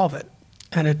want to solve it.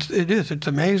 And it's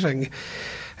amazing.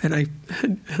 And I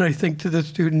think to the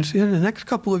students, in the next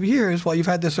couple of years, while you've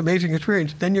had this amazing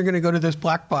experience, then you're going to go to this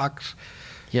black box.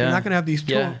 Yeah. You're not going to have these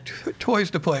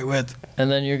toys to play with. And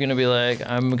then you're going to be like,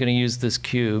 I'm going to use this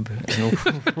cube, and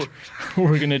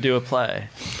we're going to do a play.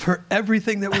 For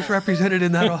everything that was represented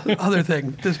in that other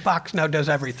thing, this box now does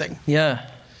everything. Yeah.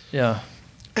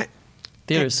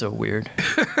 Theater's so weird.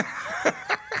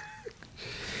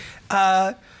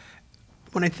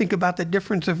 When I think about the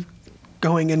difference of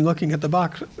going and looking at the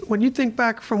box, when you think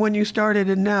back from when you started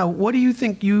and now, what do you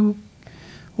think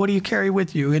what do you carry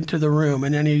with you into the room?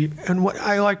 And what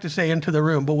I like to say into the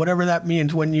room, but whatever that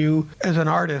means when you, as an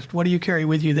artist, what do you carry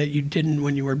with you that you didn't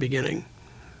when you were beginning?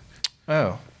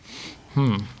 Oh,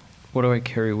 what do I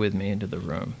carry with me into the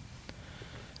room?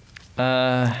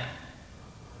 I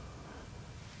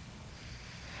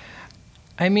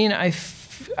mean, I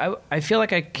feel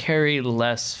like I carry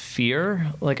less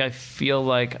fear. Like, I feel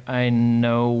like I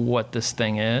know what this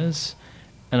thing is,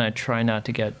 and I try not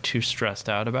to get too stressed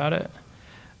out about it.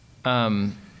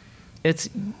 It's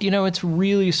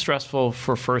really stressful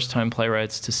for first-time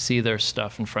playwrights to see their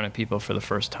stuff in front of people for the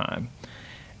first time.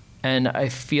 And I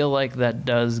feel like that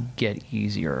does get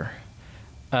easier.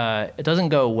 It doesn't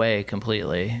go away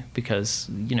completely because,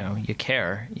 you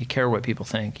care. You care what people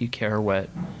think. You care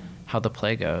how the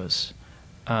play goes.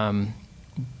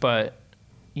 But,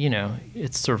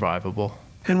 it's survivable.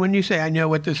 And when you say, I know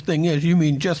what this thing is, you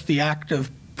mean just the act of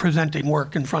presenting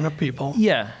work in front of people?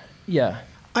 Yeah.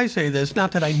 I say this,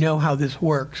 not that I know how this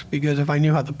works, because if I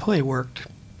knew how the play worked,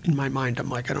 in my mind, I'm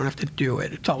like, I don't have to do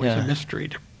it. It's always a mystery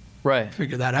to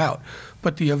figure that out.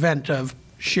 But the event of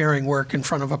sharing work in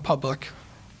front of a public.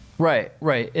 Right.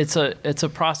 It's a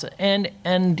process.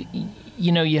 And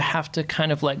you have to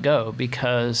kind of let go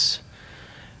because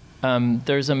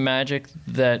there's a magic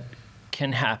that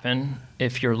can happen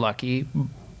if you're lucky,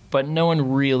 but no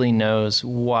one really knows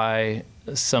why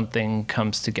something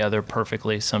comes together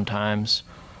perfectly sometimes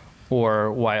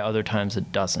or why other times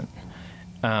it doesn't.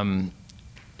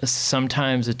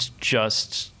 Sometimes it's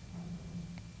just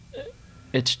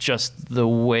the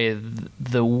way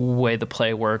the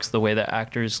play works, the way the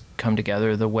actors come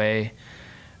together, the way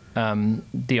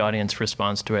the audience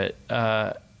responds to it.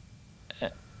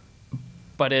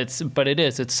 But it's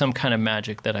some kind of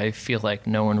magic that I feel like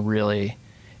no one really,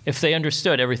 if they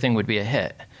understood, everything would be a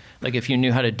hit. Like if you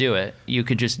knew how to do it, you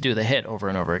could just do the hit over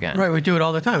and over again. Right, we do it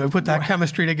all the time. We put that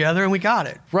chemistry together and we got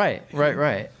it. Right.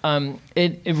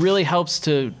 It really helps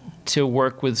to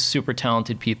work with super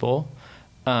talented people,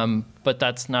 but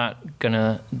that's not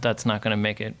gonna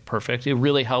make it perfect. It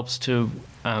really helps to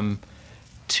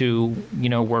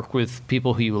work with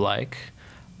people who you like,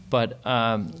 but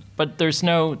there's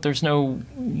no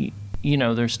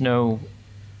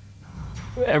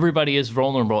everybody is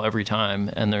vulnerable every time,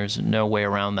 and there's no way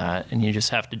around that, and you just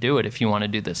have to do it if you want to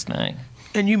do this thing.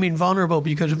 And you mean vulnerable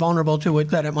because vulnerable to it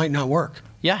that it might not work.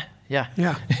 Yeah. Yeah.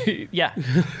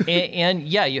 And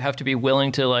you have to be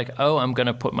willing to I'm going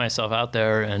to put myself out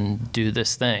there and do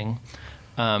this thing.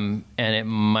 And it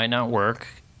might not work.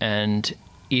 And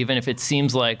even if it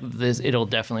seems like it'll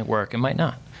definitely work, it might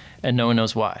not. And no one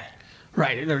knows why.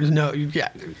 Right. There's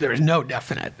no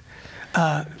definite.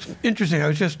 Interesting.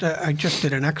 I just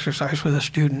did an exercise with a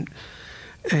student,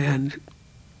 and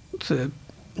it's a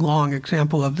long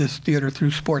example of this theater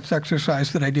through sports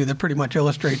exercise that I do that pretty much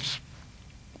illustrates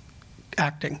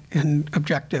acting and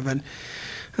objective. And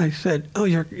I said,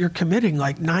 you're committing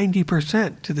like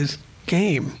 90% to this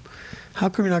game. How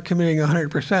come you're not committing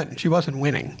 100%? And she wasn't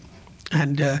winning.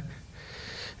 And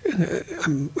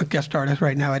I'm a guest artist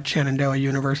right now at Shenandoah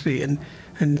University, and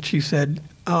she said,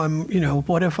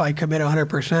 what if I commit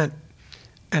 100%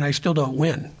 and I still don't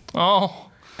win? Oh,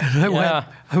 and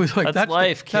I was like, that's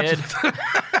life, kid.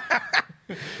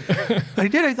 I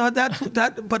did. I thought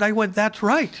that, but I went, that's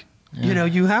right. Yeah.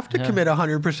 You have to commit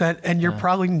 100%, and you're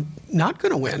probably not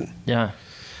going to win. Yeah.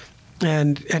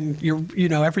 And you're,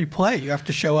 every play you have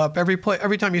to show up. Every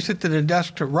time you sit at a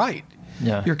desk to write,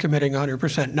 you're committing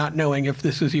 100%, not knowing if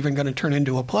this is even going to turn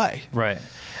into a play. Right.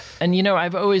 And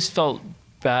I've always felt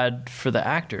bad for the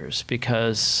actors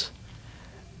because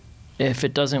if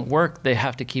it doesn't work, they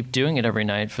have to keep doing it every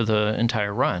night for the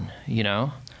entire run.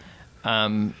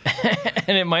 And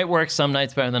it might work some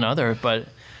nights better than others, but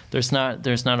there's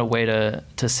not a way to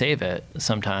save it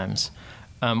sometimes,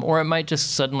 or it might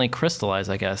just suddenly crystallize.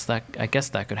 I guess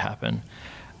that could happen.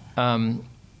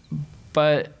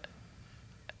 But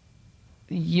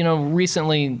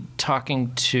recently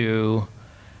talking to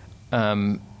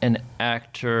an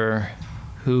actor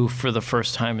who, for the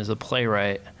first time, is a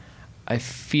playwright, I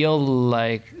feel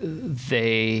like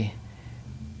they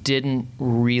didn't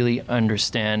really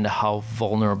understand how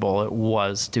vulnerable it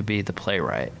was to be the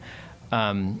playwright.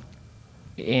 And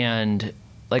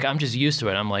I'm just used to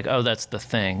it. I'm like, oh, that's the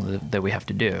thing that we have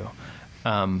to do.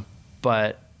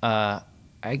 But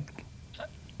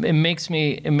it makes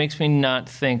me not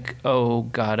think, oh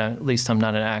God, at least I'm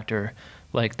not an actor.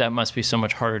 Like that must be so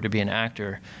much harder to be an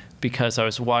actor, because I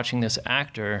was watching this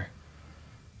actor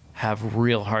have a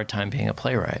real hard time being a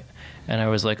playwright. And I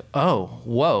was like, oh,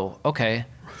 whoa, okay.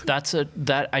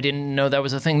 That I didn't know that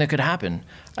was a thing that could happen.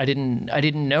 I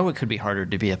didn't know it could be harder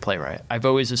to be a playwright. I've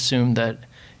always assumed that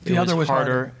The other was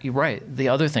harder. You're right. The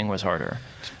other thing was harder.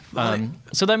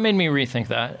 So that made me rethink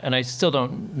that, and I still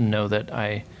don't know that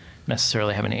I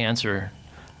necessarily have an answer,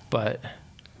 but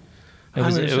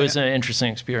it was an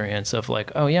interesting experience of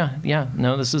like, oh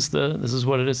no, this is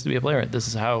what it is to be a playwright. This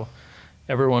is how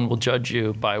everyone will judge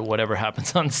you by whatever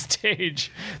happens on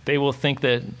stage. They will think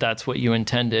that that's what you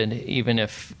intended, even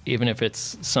if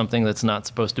it's something that's not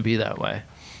supposed to be that way.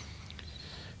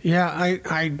 Yeah,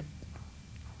 I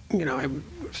I've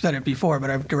said it before, but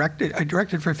I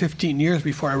directed for 15 years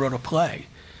before I wrote a play.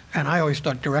 And I always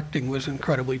thought directing was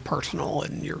incredibly personal,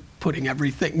 and you're putting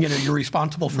everything, you're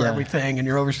responsible for everything, and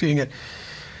you're overseeing it.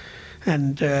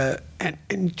 And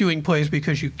doing plays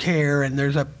because you care, and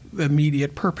there's a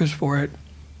immediate purpose for it.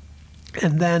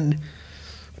 And then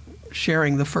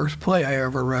sharing the first play I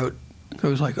ever wrote, it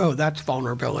was like, oh, that's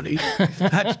vulnerability.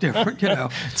 That's different,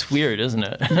 It's weird, isn't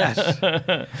it? Yes.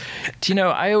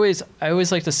 I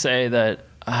always like to say that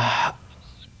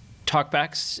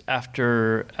talkbacks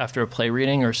after a play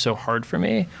reading are so hard for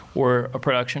me, or a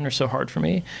production are so hard for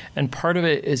me. And part of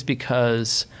it is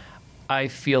because I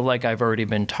feel like I've already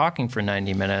been talking for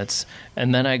 90 minutes,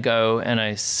 and then I go and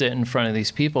I sit in front of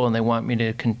these people and they want me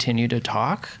to continue to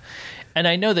talk. And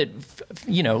I know that,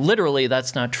 literally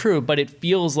that's not true, but it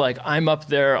feels like I'm up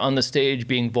there on the stage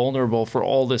being vulnerable for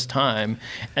all this time,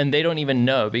 and they don't even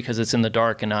know because it's in the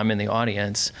dark and I'm in the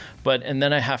audience. And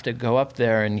then I have to go up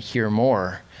there and hear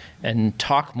more and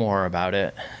talk more about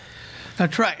it.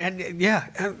 That's right. And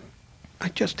I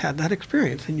just had that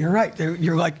experience, and you're right.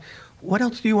 You're like, what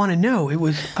else do you want to know?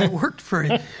 I worked for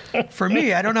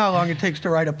me. I don't know how long it takes to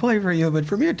write a play for you, but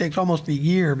for me it takes almost a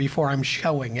year before I'm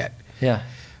showing it. Yeah.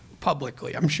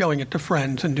 Publicly. I'm showing it to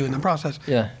friends and doing the process.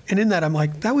 Yeah. And in that I'm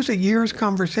like, that was a year's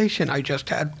conversation I just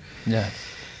had. Yeah.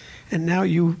 And now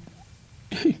you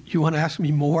want to ask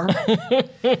me more?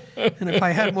 And if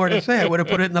I had more to say, I would have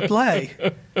put it in the play.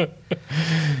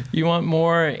 You want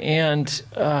more, and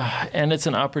it's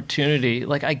an opportunity.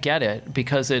 Like, I get it,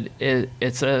 because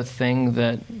it's a thing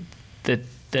that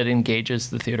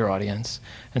engages the theater audience.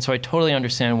 And so I totally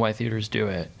understand why theaters do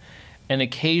it. And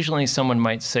occasionally someone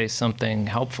might say something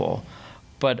helpful,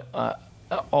 but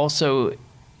also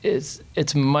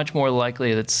it's much more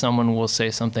likely that someone will say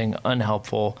something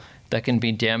unhelpful that can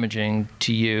be damaging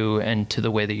to you and to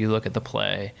the way that you look at the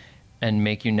play, and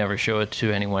make you never show it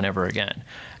to anyone ever again.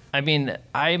 I mean,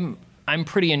 I'm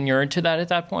pretty inured to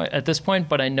that at this point,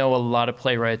 but I know a lot of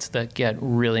playwrights that get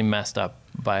really messed up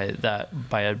by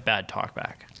a bad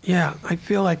talkback. Yeah, I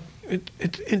feel like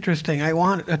it's interesting. I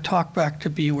want a talkback to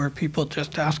be where people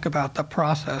just ask about the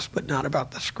process, but not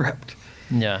about the script.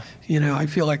 Yeah. I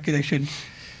feel like they should,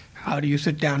 how do you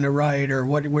sit down to write, or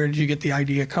where did you get the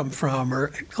idea come from,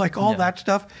 or like all that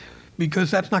stuff,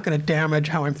 because that's not going to damage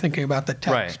how I'm thinking about the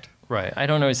text. Right. I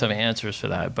don't always have answers for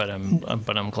that, but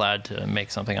I'm glad to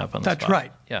make something up on the spot. That's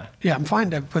right. Yeah. Yeah, I'm fine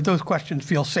but those questions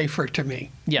feel safer to me.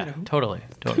 Yeah, totally.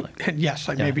 And yes,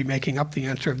 I may be making up the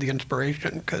answer of the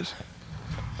inspiration because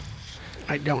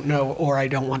I don't know, or I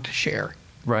don't want to share.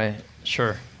 Right,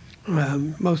 sure.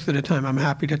 Most of the time I'm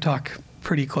happy to talk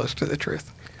pretty close to the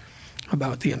truth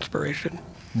about the inspiration.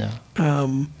 No.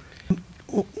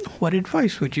 What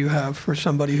advice would you have for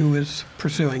somebody who is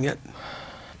pursuing it?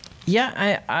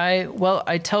 Yeah,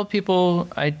 I tell people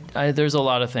there's a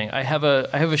lot of things. I have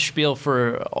a spiel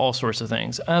for all sorts of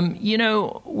things.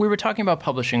 We were talking about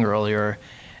publishing earlier,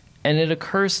 and it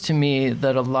occurs to me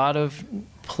that a lot of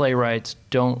playwrights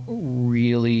don't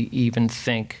really even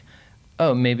think,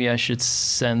 oh, maybe I should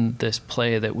send this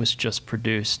play that was just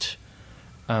produced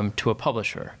to a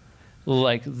publisher.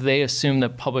 Like, they assume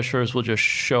that publishers will just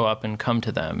show up and come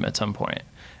to them at some point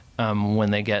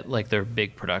when they get like their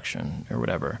big production or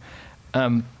whatever.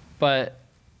 But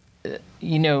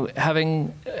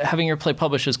having your play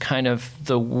published is kind of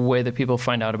the way that people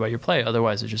find out about your play.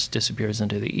 Otherwise, it just disappears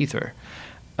into the ether.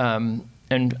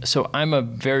 And so I'm a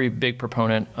very big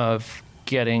proponent of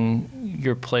getting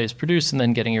your plays produced and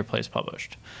then getting your plays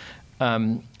published.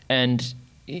 And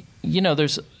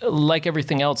there's, like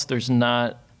everything else, there's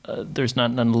not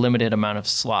an unlimited amount of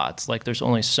slots. Like, there's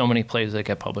only so many plays that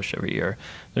get published every year.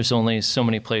 There's only so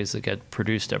many plays that get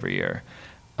produced every year.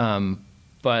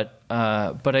 But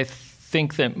I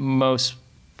think that most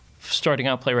starting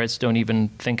out playwrights don't even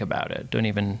think about it. Don't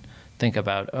even think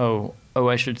about, oh,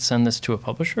 I should send this to a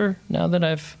publisher now that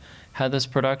I've had this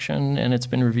production and it's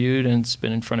been reviewed and it's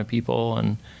been in front of people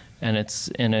and it's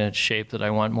in a shape that I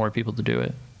want more people to do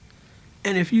it.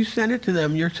 And if you send it to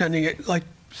them, you're sending it, like,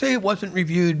 say it wasn't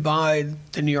reviewed by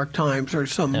the New York Times or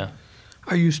some,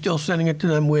 are you still sending it to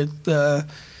them with the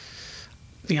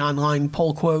online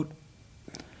poll quote?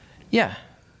 Yeah.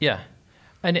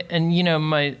 And you know,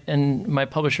 my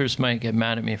publishers might get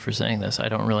mad at me for saying this. I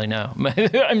don't really know.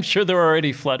 I'm sure they're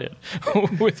already flooded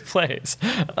with plays.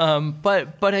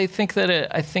 But I think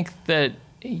that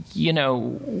you know,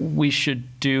 we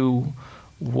should do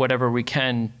whatever we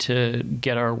can to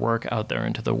get our work out there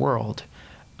into the world.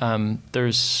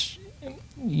 There's,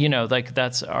 you know, like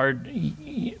that's our.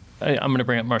 I'm going to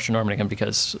bring up Marcia Norman again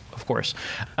because, of course.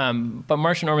 But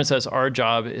Marcia Norman says our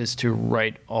job is to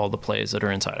write all the plays that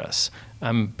are inside us.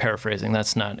 I'm paraphrasing.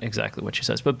 That's not exactly what she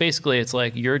says. But basically, it's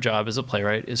like your job as a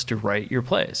playwright is to write your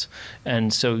plays.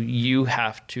 And so you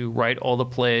have to write all the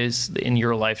plays in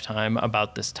your lifetime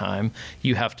about this time.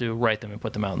 You have to write them and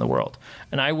put them out in the world.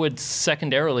 And I would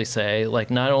secondarily say, like,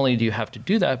 not only do you have to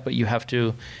do that, but you have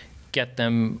to get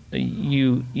them.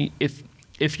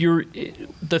 If you're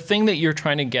the thing that you're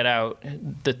trying to get out,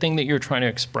 the thing that you're trying to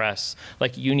express,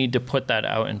 like you need to put that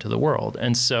out into the world.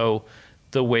 And so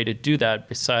the way to do that,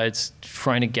 besides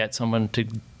trying to get someone to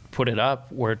put it up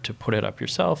or to put it up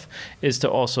yourself, is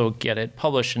to also get it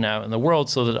published and out in the world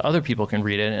so that other people can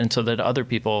read it and so that other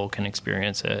people can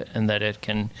experience it and that it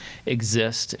can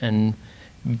exist and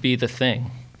be the thing.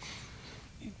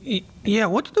 Yeah,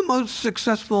 what's the most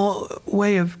successful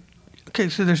way of... Okay,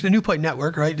 so there's the New Play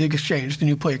Network, right? The exchange, the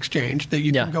New Play Exchange, that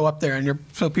you can go up there and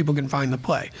so people can find the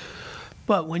play.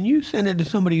 But when you send it to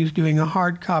somebody who's doing a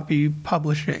hard copy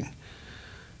publishing,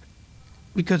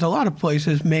 because a lot of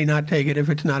places may not take it if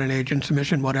it's not an agent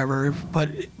submission, whatever.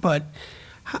 But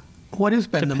what has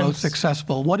been the most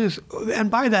successful? What is,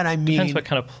 and by that I mean, depends what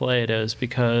kind of play it is,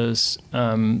 because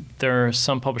there are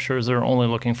some publishers that are only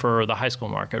looking for the high school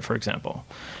market, for example,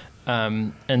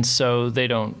 and so they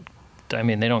don't. I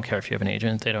mean, they don't care if you have an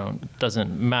agent.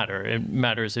 Doesn't matter. It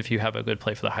matters if you have a good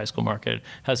play for the high school market.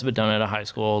 Has been done at a high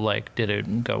school. Like, did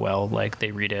it go well? Like,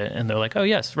 they read it and they're like, oh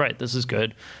yes, right, this is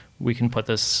good. We can put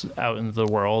this out into the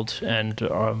world, and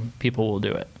people will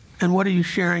do it. And what are you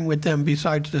sharing with them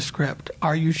besides the script?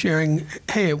 Are you sharing,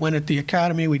 hey, it went at the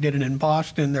Academy, we did it in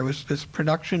Boston, there was this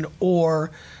production,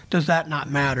 or does that not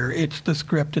matter? It's the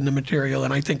script and the material,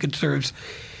 and I think it serves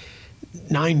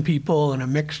 9 people and a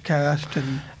mixed cast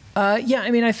and... Yeah,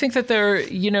 I mean, I think that there,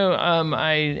 you know,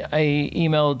 I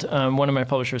emailed one of my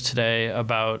publishers today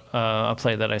about a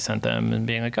play that I sent them and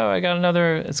being like, oh,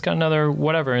 it's got another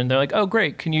whatever. And they're like, oh,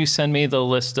 great. Can you send me the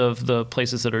list of the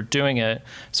places that are doing it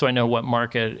so I know what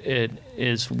market it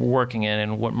is working in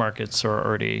and what markets are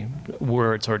already,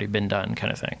 where it's already been done,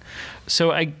 kind of thing.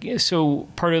 So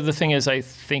part of the thing is I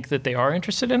think that they are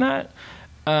interested in that.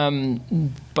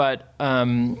 But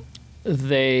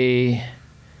they...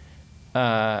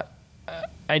 I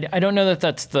don't know that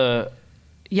that's the,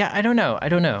 yeah, I don't know. I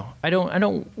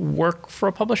don't work for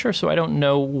a publisher, so I don't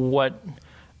know what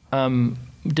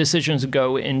decisions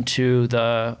go into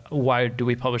the why do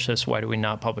we publish this, why do we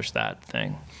not publish that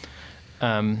thing.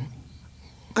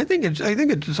 I think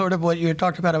it's sort of what you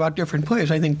talked about different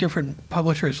plays. I think different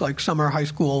publishers, like some are high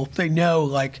school, they know,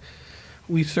 like,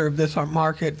 we serve this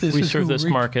market. We serve this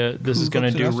market. This is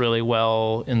going to do really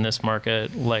well in this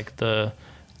market. Like the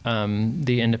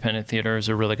independent theaters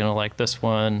are really going to like this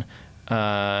one.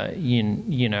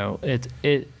 You know,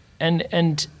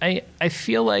 and I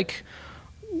feel like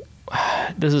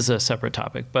this is a separate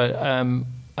topic, but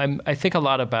I think a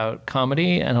lot about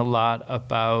comedy and a lot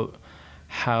about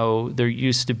how there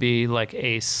used to be like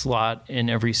a slot in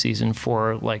every season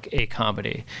for like a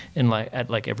comedy at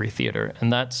like every theater,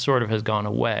 and that sort of has gone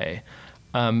away.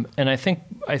 And I think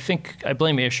I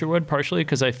blame Isherwood partially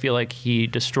because I feel like he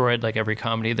destroyed like every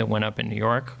comedy that went up in New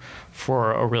York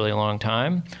for a really long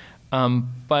time.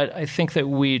 But I think that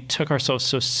we took ourselves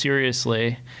so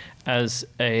seriously as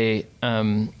the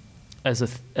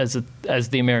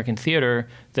American theater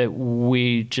that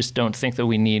we just don't think that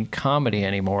we need comedy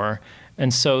anymore.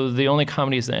 And so the only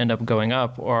comedies that end up going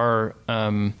up are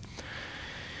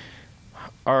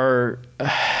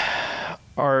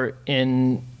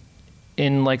in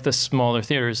like the smaller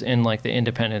theaters, in like the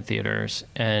independent theaters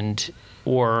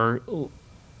or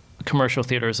commercial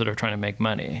theaters that are trying to make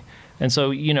money. And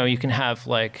so, you know, you can have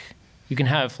like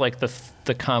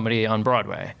the comedy on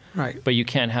Broadway, right? But you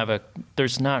can't have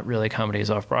there's not really comedies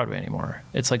off Broadway anymore.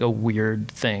 It's like a weird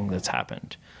thing that's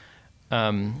happened.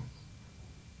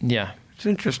 Yeah. It's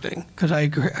interesting because I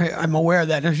agree. I'm aware of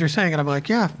that as you're saying it. I'm like,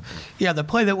 yeah, the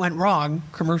play that went wrong,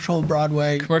 commercial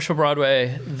Broadway,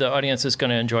 the audience is going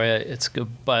to enjoy it. It's good,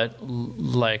 but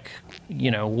like,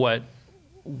 you know, what,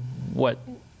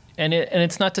 and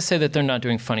it's not to say that they're not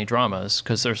doing funny dramas,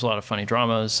 because there's a lot of funny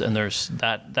dramas, and there's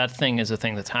that thing is a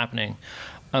thing that's happening.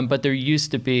 But there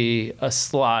used to be a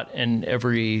slot in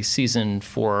every season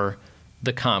for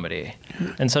the comedy.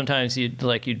 And sometimes you'd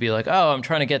be like, oh, I'm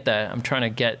trying to get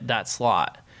that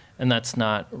slot. And that's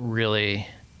not really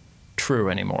true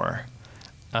anymore.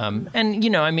 And, you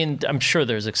know, I mean, I'm sure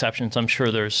there's exceptions. I'm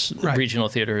sure there's regional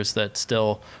theaters that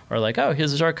still are like, oh,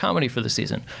 here's our comedy for the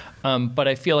season. But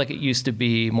I feel like it used to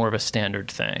be more of a standard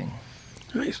thing.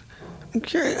 Nice. I'm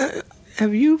curious,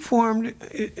 have you formed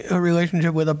a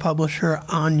relationship with a publisher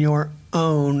on your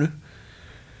own,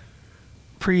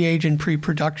 pre-agent,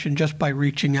 pre-production, just by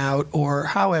reaching out, or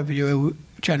how have you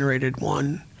generated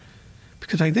one?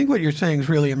 Because I think what you're saying is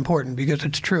really important, because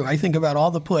it's true. I think about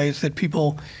all the plays that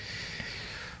people,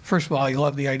 first of all, I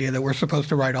love the idea that we're supposed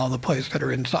to write all the plays that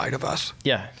are inside of us.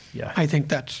 Yeah. I think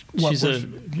that's what she's a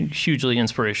hugely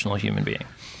inspirational human being.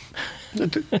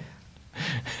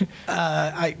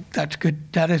 That's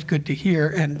good. That is good to hear,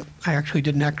 and I actually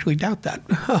didn't doubt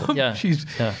that. She's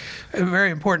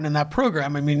very important in that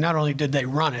program. I mean, not only did they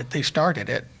run it, they started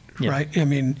it, right? I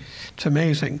mean, it's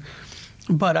amazing.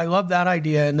 But I love that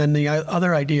idea, and then the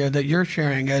other idea that you're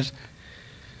sharing is,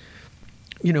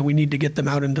 you know, we need to get them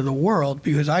out into the world,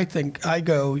 because I think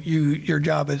your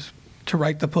job is to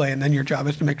write the play, and then your job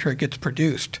is to make sure it gets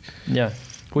produced. Yeah.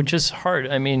 Which is hard.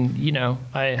 I mean, you know,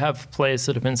 I have plays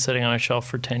that have been sitting on a shelf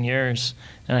for 10 years,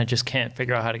 and I just can't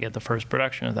figure out how to get the first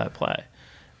production of that play.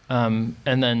 And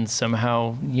then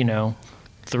somehow, you know,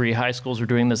 3 high schools are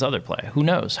doing this other play. Who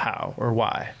knows how or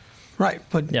why? Right.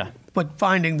 But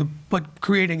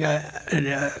creating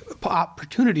an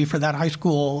opportunity for those high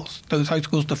schools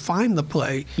to find the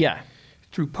play. Yeah.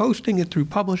 Through posting it, through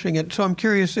publishing it. So I'm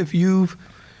curious if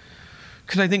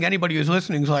because I think anybody who's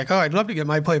listening is like, oh, I'd love to get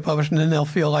my play published, and then they'll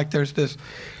feel like there's this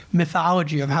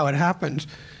mythology of how it happens.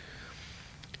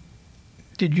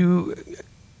 The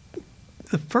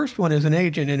first one as an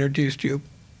agent introduced you.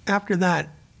 After that,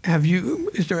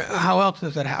 how else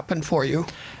does that happen for you?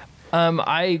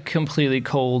 I completely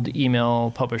cold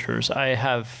email publishers. I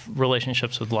have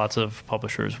relationships with lots of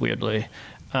publishers, weirdly.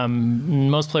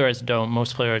 Most playwrights don't.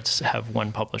 Most playwrights have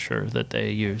one publisher that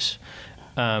they use.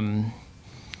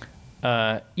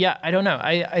 I don't know.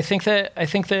 I think that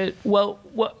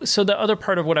so the other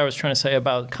part of what I was trying to say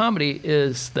about comedy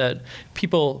is that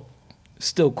people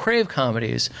still crave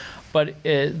comedies, but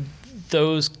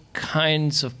those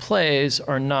kinds of plays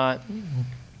are not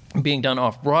being done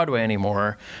off Broadway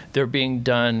anymore. They're being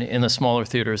done in the smaller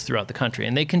theaters throughout the country,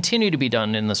 and they continue to be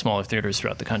done in the smaller theaters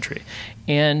throughout the country.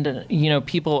 And, you know,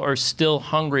 people are still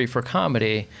hungry for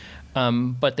comedy,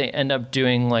 but they end up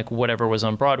doing like whatever was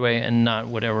on Broadway and not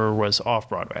whatever was off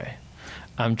Broadway,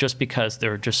 just because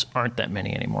there just aren't that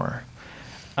many anymore.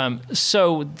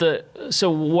 So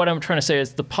what I'm trying to say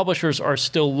is the publishers are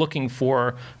still looking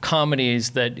for comedies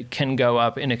that can go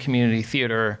up in a community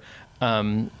theater,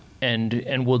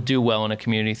 and will do well in a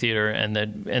community theater, and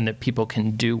that people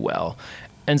can do well.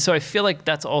 And so I feel like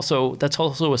that's also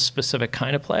a specific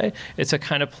kind of play. It's a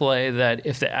kind of play that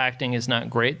if the acting is not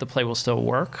great, the play will still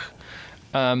work.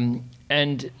 And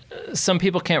some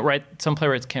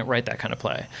playwrights can't write that kind of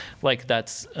play. Like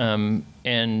that's,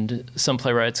 and some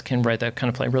playwrights can write that kind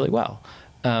of play really well.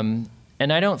 And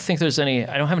I don't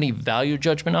have any value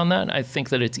judgment on that. I think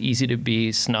that it's easy to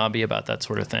be snobby about that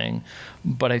sort of thing.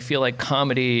 But I feel like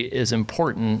comedy is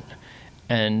important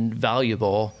and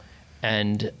valuable,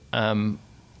 and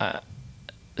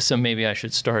so maybe I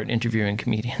should start interviewing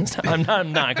comedians. I'm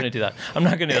not going to do that. I'm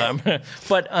not going to do that.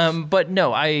 But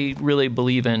no, I really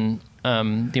believe in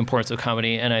the importance of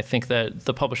comedy, and I think that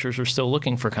the publishers are still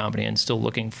looking for comedy and still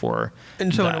looking for.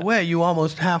 And so, in a way, you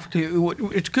almost have to.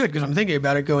 It's good, because I'm thinking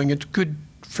about it. It's good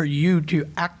for you to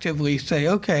actively say,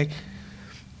 okay,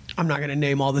 I'm not going to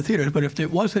name all the theaters, but if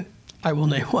it wasn't, I will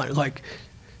name one. Like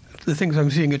the things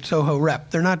I'm seeing at Soho Rep,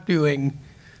 they're not going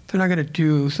to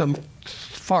do some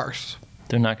farce.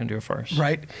 They're not going to do a farce.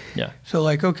 Right? Yeah. So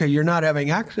like, okay, you're not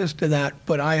having access to that,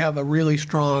 but I have a really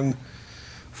strong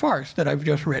farce that I've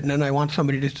just written, and I want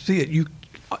somebody to see it.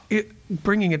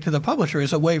 Bringing it to the publisher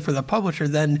is a way for the publisher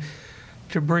then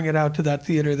to bring it out to that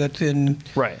theater that's in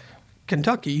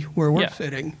Kentucky, where we're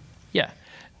sitting. Yeah.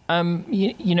 How am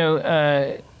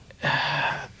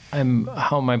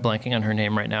I blanking on her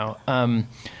name right now?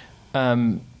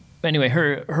 Anyway,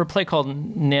 her play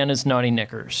called Nana's Naughty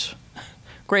Knickers.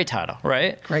 Great title,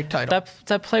 right? Great title.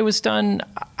 That play was done,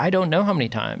 I don't know how many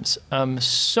times,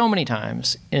 so many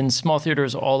times in small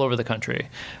theaters all over the country,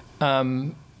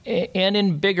 and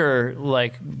in bigger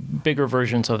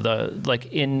versions of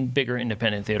in bigger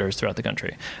independent theaters throughout the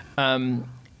country. And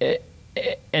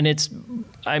it's,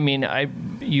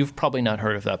 you've probably not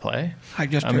heard of that play. I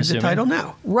just heard the title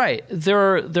now. Right.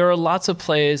 There are lots of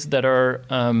plays that are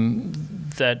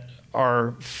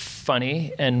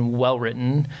funny and well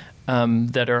written,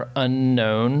 that are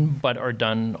unknown but are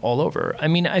done all over. I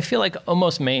mean, I feel like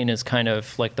Almost Maine is kind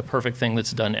of like the perfect thing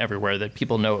that's done everywhere that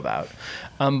people know about.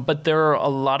 But there are a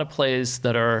lot of plays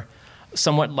that are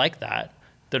somewhat like that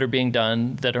are being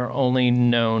done that are only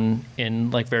known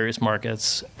in like various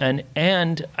markets. And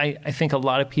I think a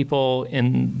lot of people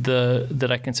that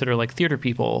I consider like theater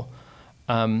people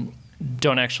don't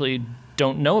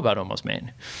know about Almost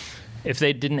Maine. If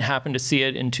they didn't happen to see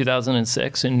it in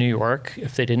 2006 in New York,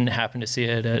 if they didn't happen to see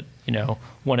it at,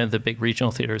 one of the big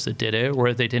regional theaters that did it, or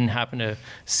if they didn't happen to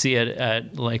see it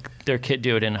at like their kid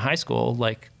do it in high school,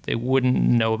 like they wouldn't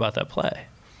know about that play.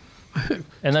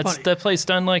 And that play's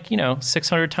done like,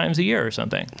 600 times a year or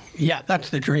something. Yeah, that's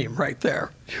the dream right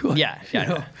there. Yeah.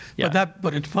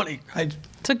 But it's funny.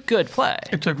 It's a good play.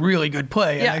 It's a really good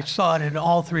play. Yeah. And I saw it in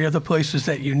all three of the places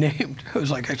that you named. I was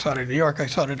like, I saw it in New York. I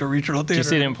saw it at a regional theater. Did you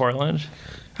see it in Portland?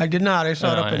 I did not. I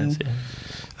saw it up in...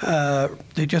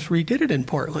 they just redid it in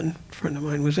Portland. A friend of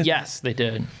mine was in. Yes, they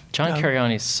did. John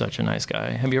Cariani's such a nice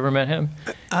guy. Have you ever met him?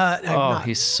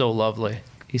 He's so lovely.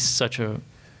 He's such a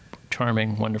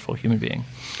charming, wonderful human being.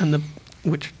 And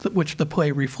which the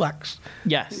play reflects.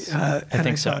 Yes, I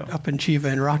think so. Saw it up in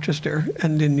Chiva in Rochester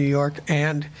and in New York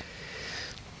and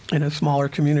in a smaller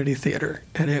community theater,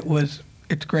 and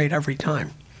it's great every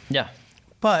time. Yeah.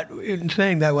 But in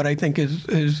saying that, what I think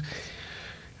is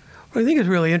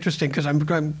really interesting, because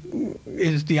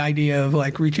is the idea of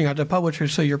like reaching out to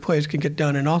publishers so your plays can get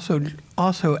done, and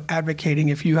also advocating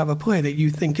if you have a play that you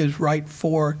think is right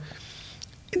for.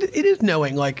 It is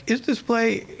knowing, like, is this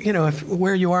play,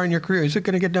 where you are in your career, is it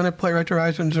going to get done at Playwrights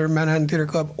Horizons or Manhattan Theater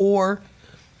Club, or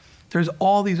there's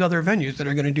all these other venues that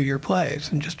are going to do your plays,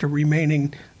 and just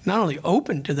remaining not only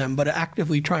open to them, but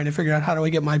actively trying to figure out how do I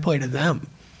get my play to them.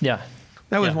 Yeah.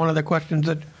 That was one of the questions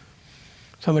that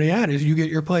somebody had, is you get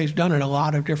your plays done in a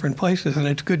lot of different places, and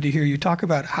it's good to hear you talk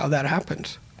about how that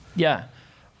happens. Yeah.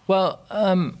 Well,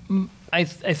 I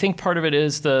think part of it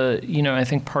is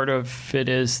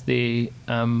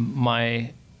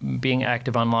my being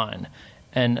active online.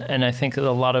 And I think that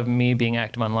a lot of me being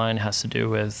active online has to do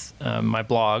with my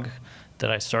blog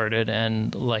that I started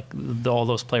and like all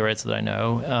those playwrights that I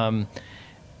know.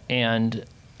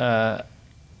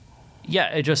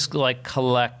 I just like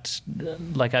collect,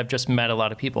 like I've just met a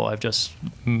lot of people. I've just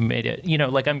made it,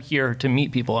 like I'm here to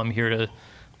meet people. I'm here to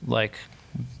like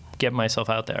get myself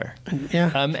out there.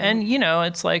 Yeah. And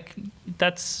it's like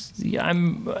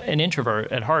I'm an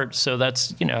introvert at heart, so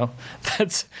it's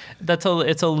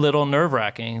a little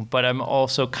nerve-wracking, but I'm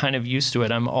also kind of used to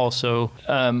it. I'm also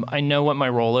I know what my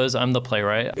role is. I'm the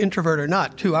playwright. Introvert or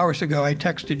not, 2 hours ago I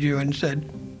texted you and said,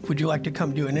 would you like to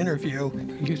come do an interview?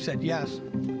 You said yes.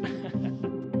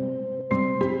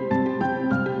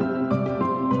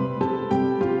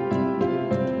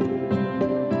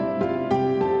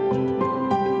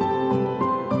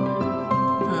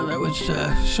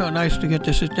 It's so nice to get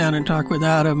to sit down and talk with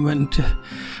Adam, and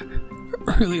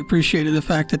really appreciated the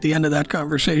fact at the end of that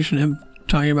conversation, him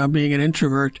talking about being an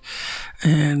introvert,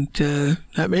 and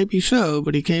that may be so,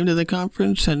 but he came to the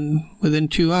conference, and within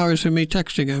 2 hours of me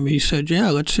texting him, he said, yeah,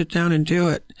 let's sit down and do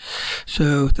it.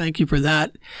 So thank you for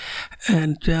that,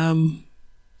 and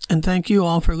thank you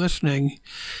all for listening.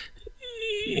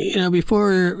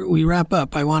 Before we wrap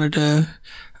up, I was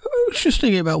just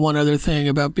thinking about one other thing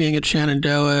about being at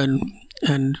Shenandoah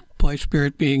and Play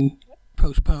Spirit being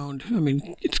postponed. I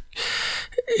mean,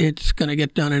 it's going to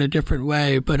get done in a different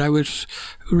way, but I was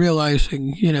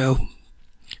realizing,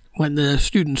 when the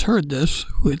students heard this,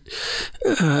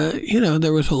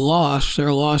 there was a loss. They're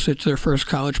a loss. It's their first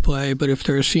college play, but if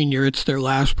they're a senior, it's their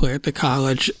last play at the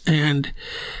college. And,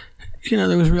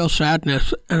 there was real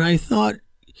sadness. And I thought,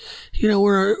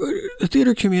 the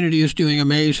theater community is doing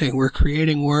amazing. We're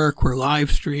creating work. We're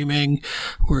live streaming.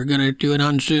 We're going to do it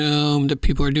on Zoom. The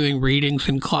people are doing readings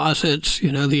in closets.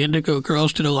 The Indigo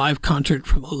Girls did a live concert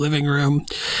from a living room.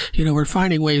 We're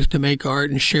finding ways to make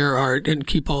art and share art and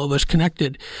keep all of us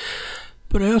connected.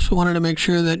 But I also wanted to make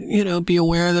sure that, be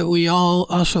aware that we all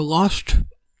also lost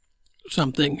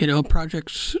something,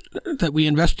 projects that we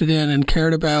invested in and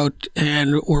cared about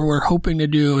or we're hoping to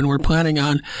do and we're planning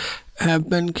on have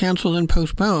been canceled and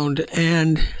postponed.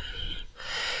 And,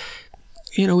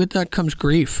 with that comes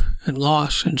grief and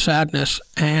loss and sadness.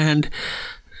 And,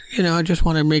 I just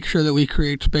want to make sure that we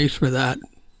create space for that,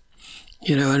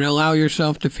 and allow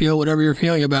yourself to feel whatever you're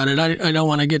feeling about it. I don't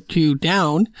want to get too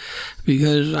down,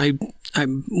 because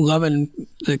I'm loving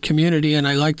the community, and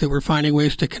I like that we're finding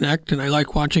ways to connect, and I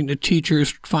like watching the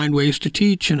teachers find ways to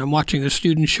teach, and I'm watching the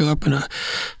students show up in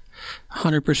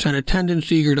 100%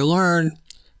 attendance, eager to learn.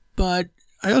 But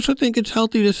I also think it's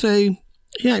healthy to say,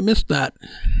 yeah, I missed that.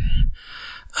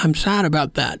 I'm sad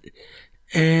about that.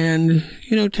 And,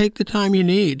 take the time you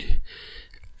need.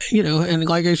 And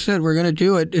like I said, we're going to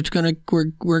do it.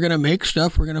 We're going to make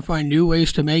stuff. We're going to find new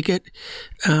ways to make it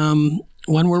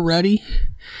when we're ready.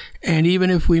 And even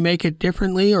if we make it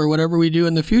differently or whatever we do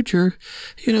in the future,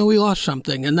 we lost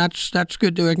something. And that's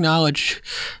good to acknowledge.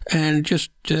 And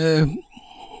just, because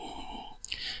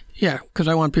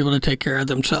I want people to take care of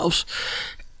themselves.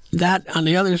 That, on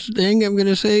the other thing, I'm going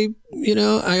to say,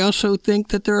 I also think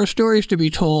that there are stories to be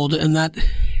told. And that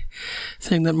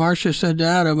thing that Marcia said to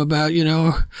Adam about,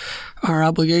 our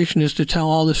obligation is to tell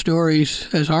all the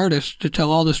stories as artists, to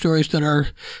tell all the stories that are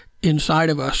inside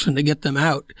of us and to get them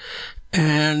out.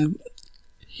 And,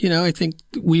 I think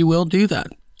we will do that.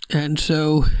 And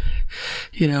so,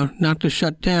 not to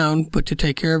shut down, but to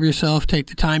take care of yourself, take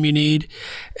the time you need,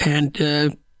 and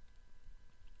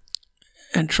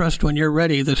trust when you're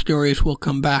ready, the stories will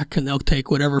come back and they'll take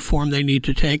whatever form they need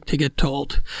to take to get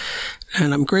told.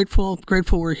 And I'm grateful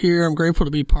we're here. I'm grateful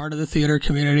to be part of the theater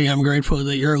community. I'm grateful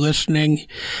that you're listening.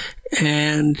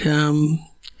 And I'm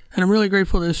really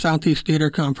grateful to the Southeast Theater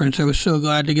Conference. I was so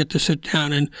glad to get to sit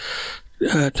down and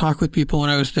talk with people when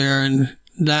I was there. And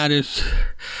that is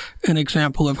an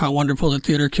example of how wonderful the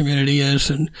theater community is.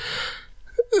 And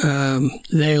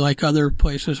they, like other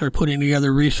places, are putting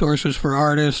together resources for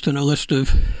artists and a list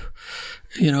of,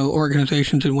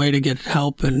 organizations and way to get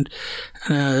help. And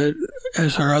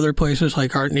as are other places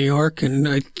like Art New York. And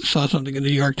I saw something in the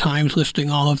New York Times listing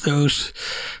all of those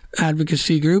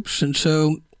advocacy groups. And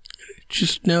so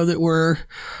just know that we're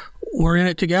in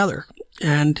it together.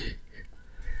 And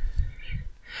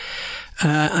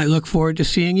I look forward to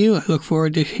seeing you. I look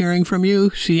forward to hearing from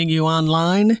you, seeing you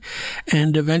online,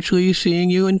 and eventually seeing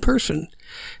you in person.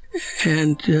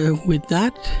 And with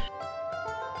that,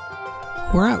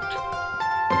 we're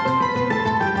out.